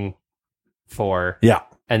nothing for. Yeah.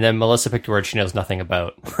 And then Melissa picked a word she knows nothing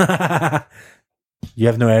about. You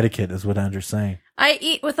have no etiquette, is what Andrew's saying. I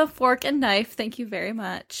eat with a fork and knife. Thank you very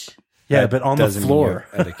much. Yeah, That but on the doesn't mean floor.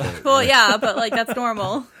 you're etiquette. Well, yeah, but like that's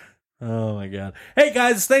normal. Oh my god. Hey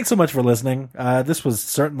guys, thanks so much for listening. This was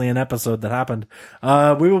certainly an episode that happened.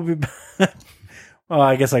 We will be back. Oh,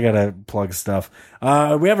 I guess I gotta plug stuff.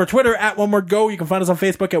 We have our Twitter at One More Go. You can find us on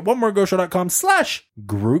Facebook at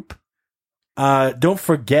onemmoregoshow.com/group. Don't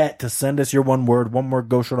forget to send us your one word,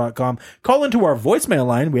 onemmoregoshow.com. Call into our voicemail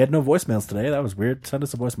line. We had no voicemails today. That was weird. Send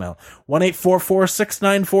us a voicemail.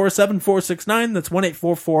 1-844-694-7469. That's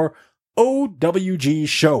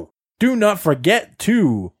 1-844-OWG-SHOW. Do not forget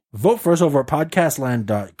to vote for us over at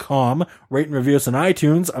podcastland.com. Rate and review us on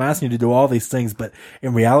iTunes. I'm asking you to do all these things, but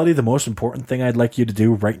in reality, the most important thing I'd like you to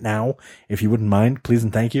do right now, if you wouldn't mind, please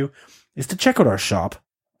and thank you, is to check out our shop.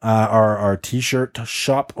 Our t-shirt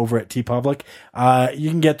shop over at TeePublic. You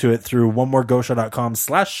can get to it through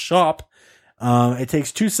onemmoregoshow.com/shop. It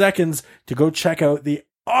takes 2 seconds to go check out the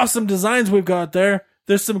awesome designs we've got there.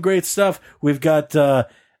 There's some great stuff. We've got, what's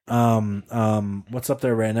up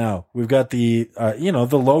there right now? We've got the,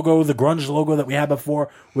 the logo, the grunge logo that we had before.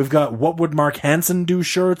 We've got What Would Mark Hansen Do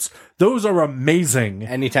shirts. Those are amazing.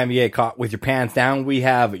 Anytime you get caught with your pants down, we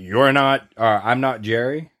have You're Not, or I'm Not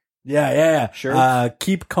Jerry. Yeah. Sure.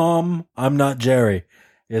 Keep calm. I'm not Jerry.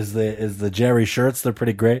 Is the Jerry shirts? They're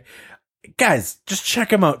pretty great. Guys, just check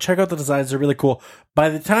them out. Check out the designs. They're really cool. By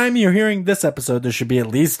the time you're hearing this episode, there should be at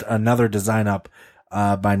least another design up.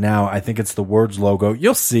 By now, I think it's the Words logo.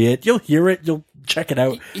 You'll see it. You'll hear it. You'll check it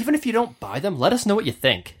out. Even if you don't buy them, let us know what you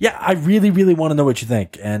think. Yeah, I really, really want to know what you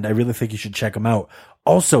think, and I really think you should check them out.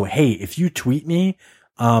 Also, hey, if you tweet me,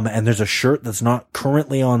 and there's a shirt that's not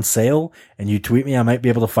currently on sale, and you tweet me, I might be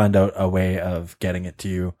able to find out a way of getting it to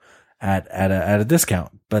you at a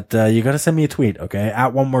discount. But you got to send me a tweet, okay?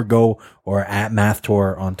 At One More Go or at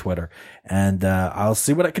MathTour on Twitter, and I'll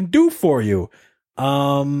see what I can do for you.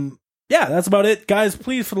 Yeah, that's about it, guys.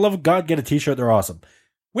 Please, for the love of God, get a t-shirt. They're awesome.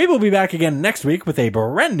 We will be back again next week with a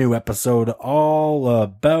brand new episode all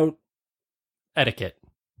about Etiquette.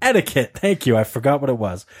 Thank you. I forgot what it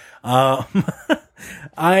was.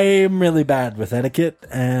 I'm really bad with etiquette,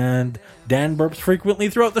 and Dan burps frequently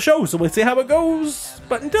throughout the show, so we'll see how it goes.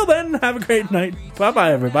 But until then, have a great night.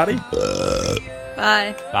 Bye-bye, everybody.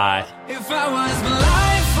 Bye. Bye. If I was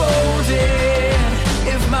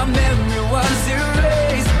blindfolded, if my memory was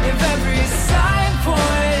erased, if every sign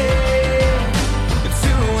pointed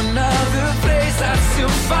to another place, I'd still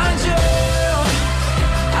find you.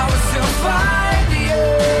 I would still find you.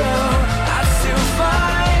 I'd still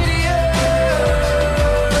find you.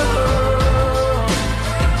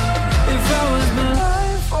 If I was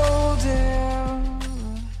blindfolded.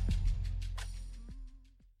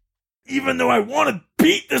 Even though I want to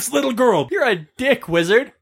beat this little girl. You're a dick, wizard.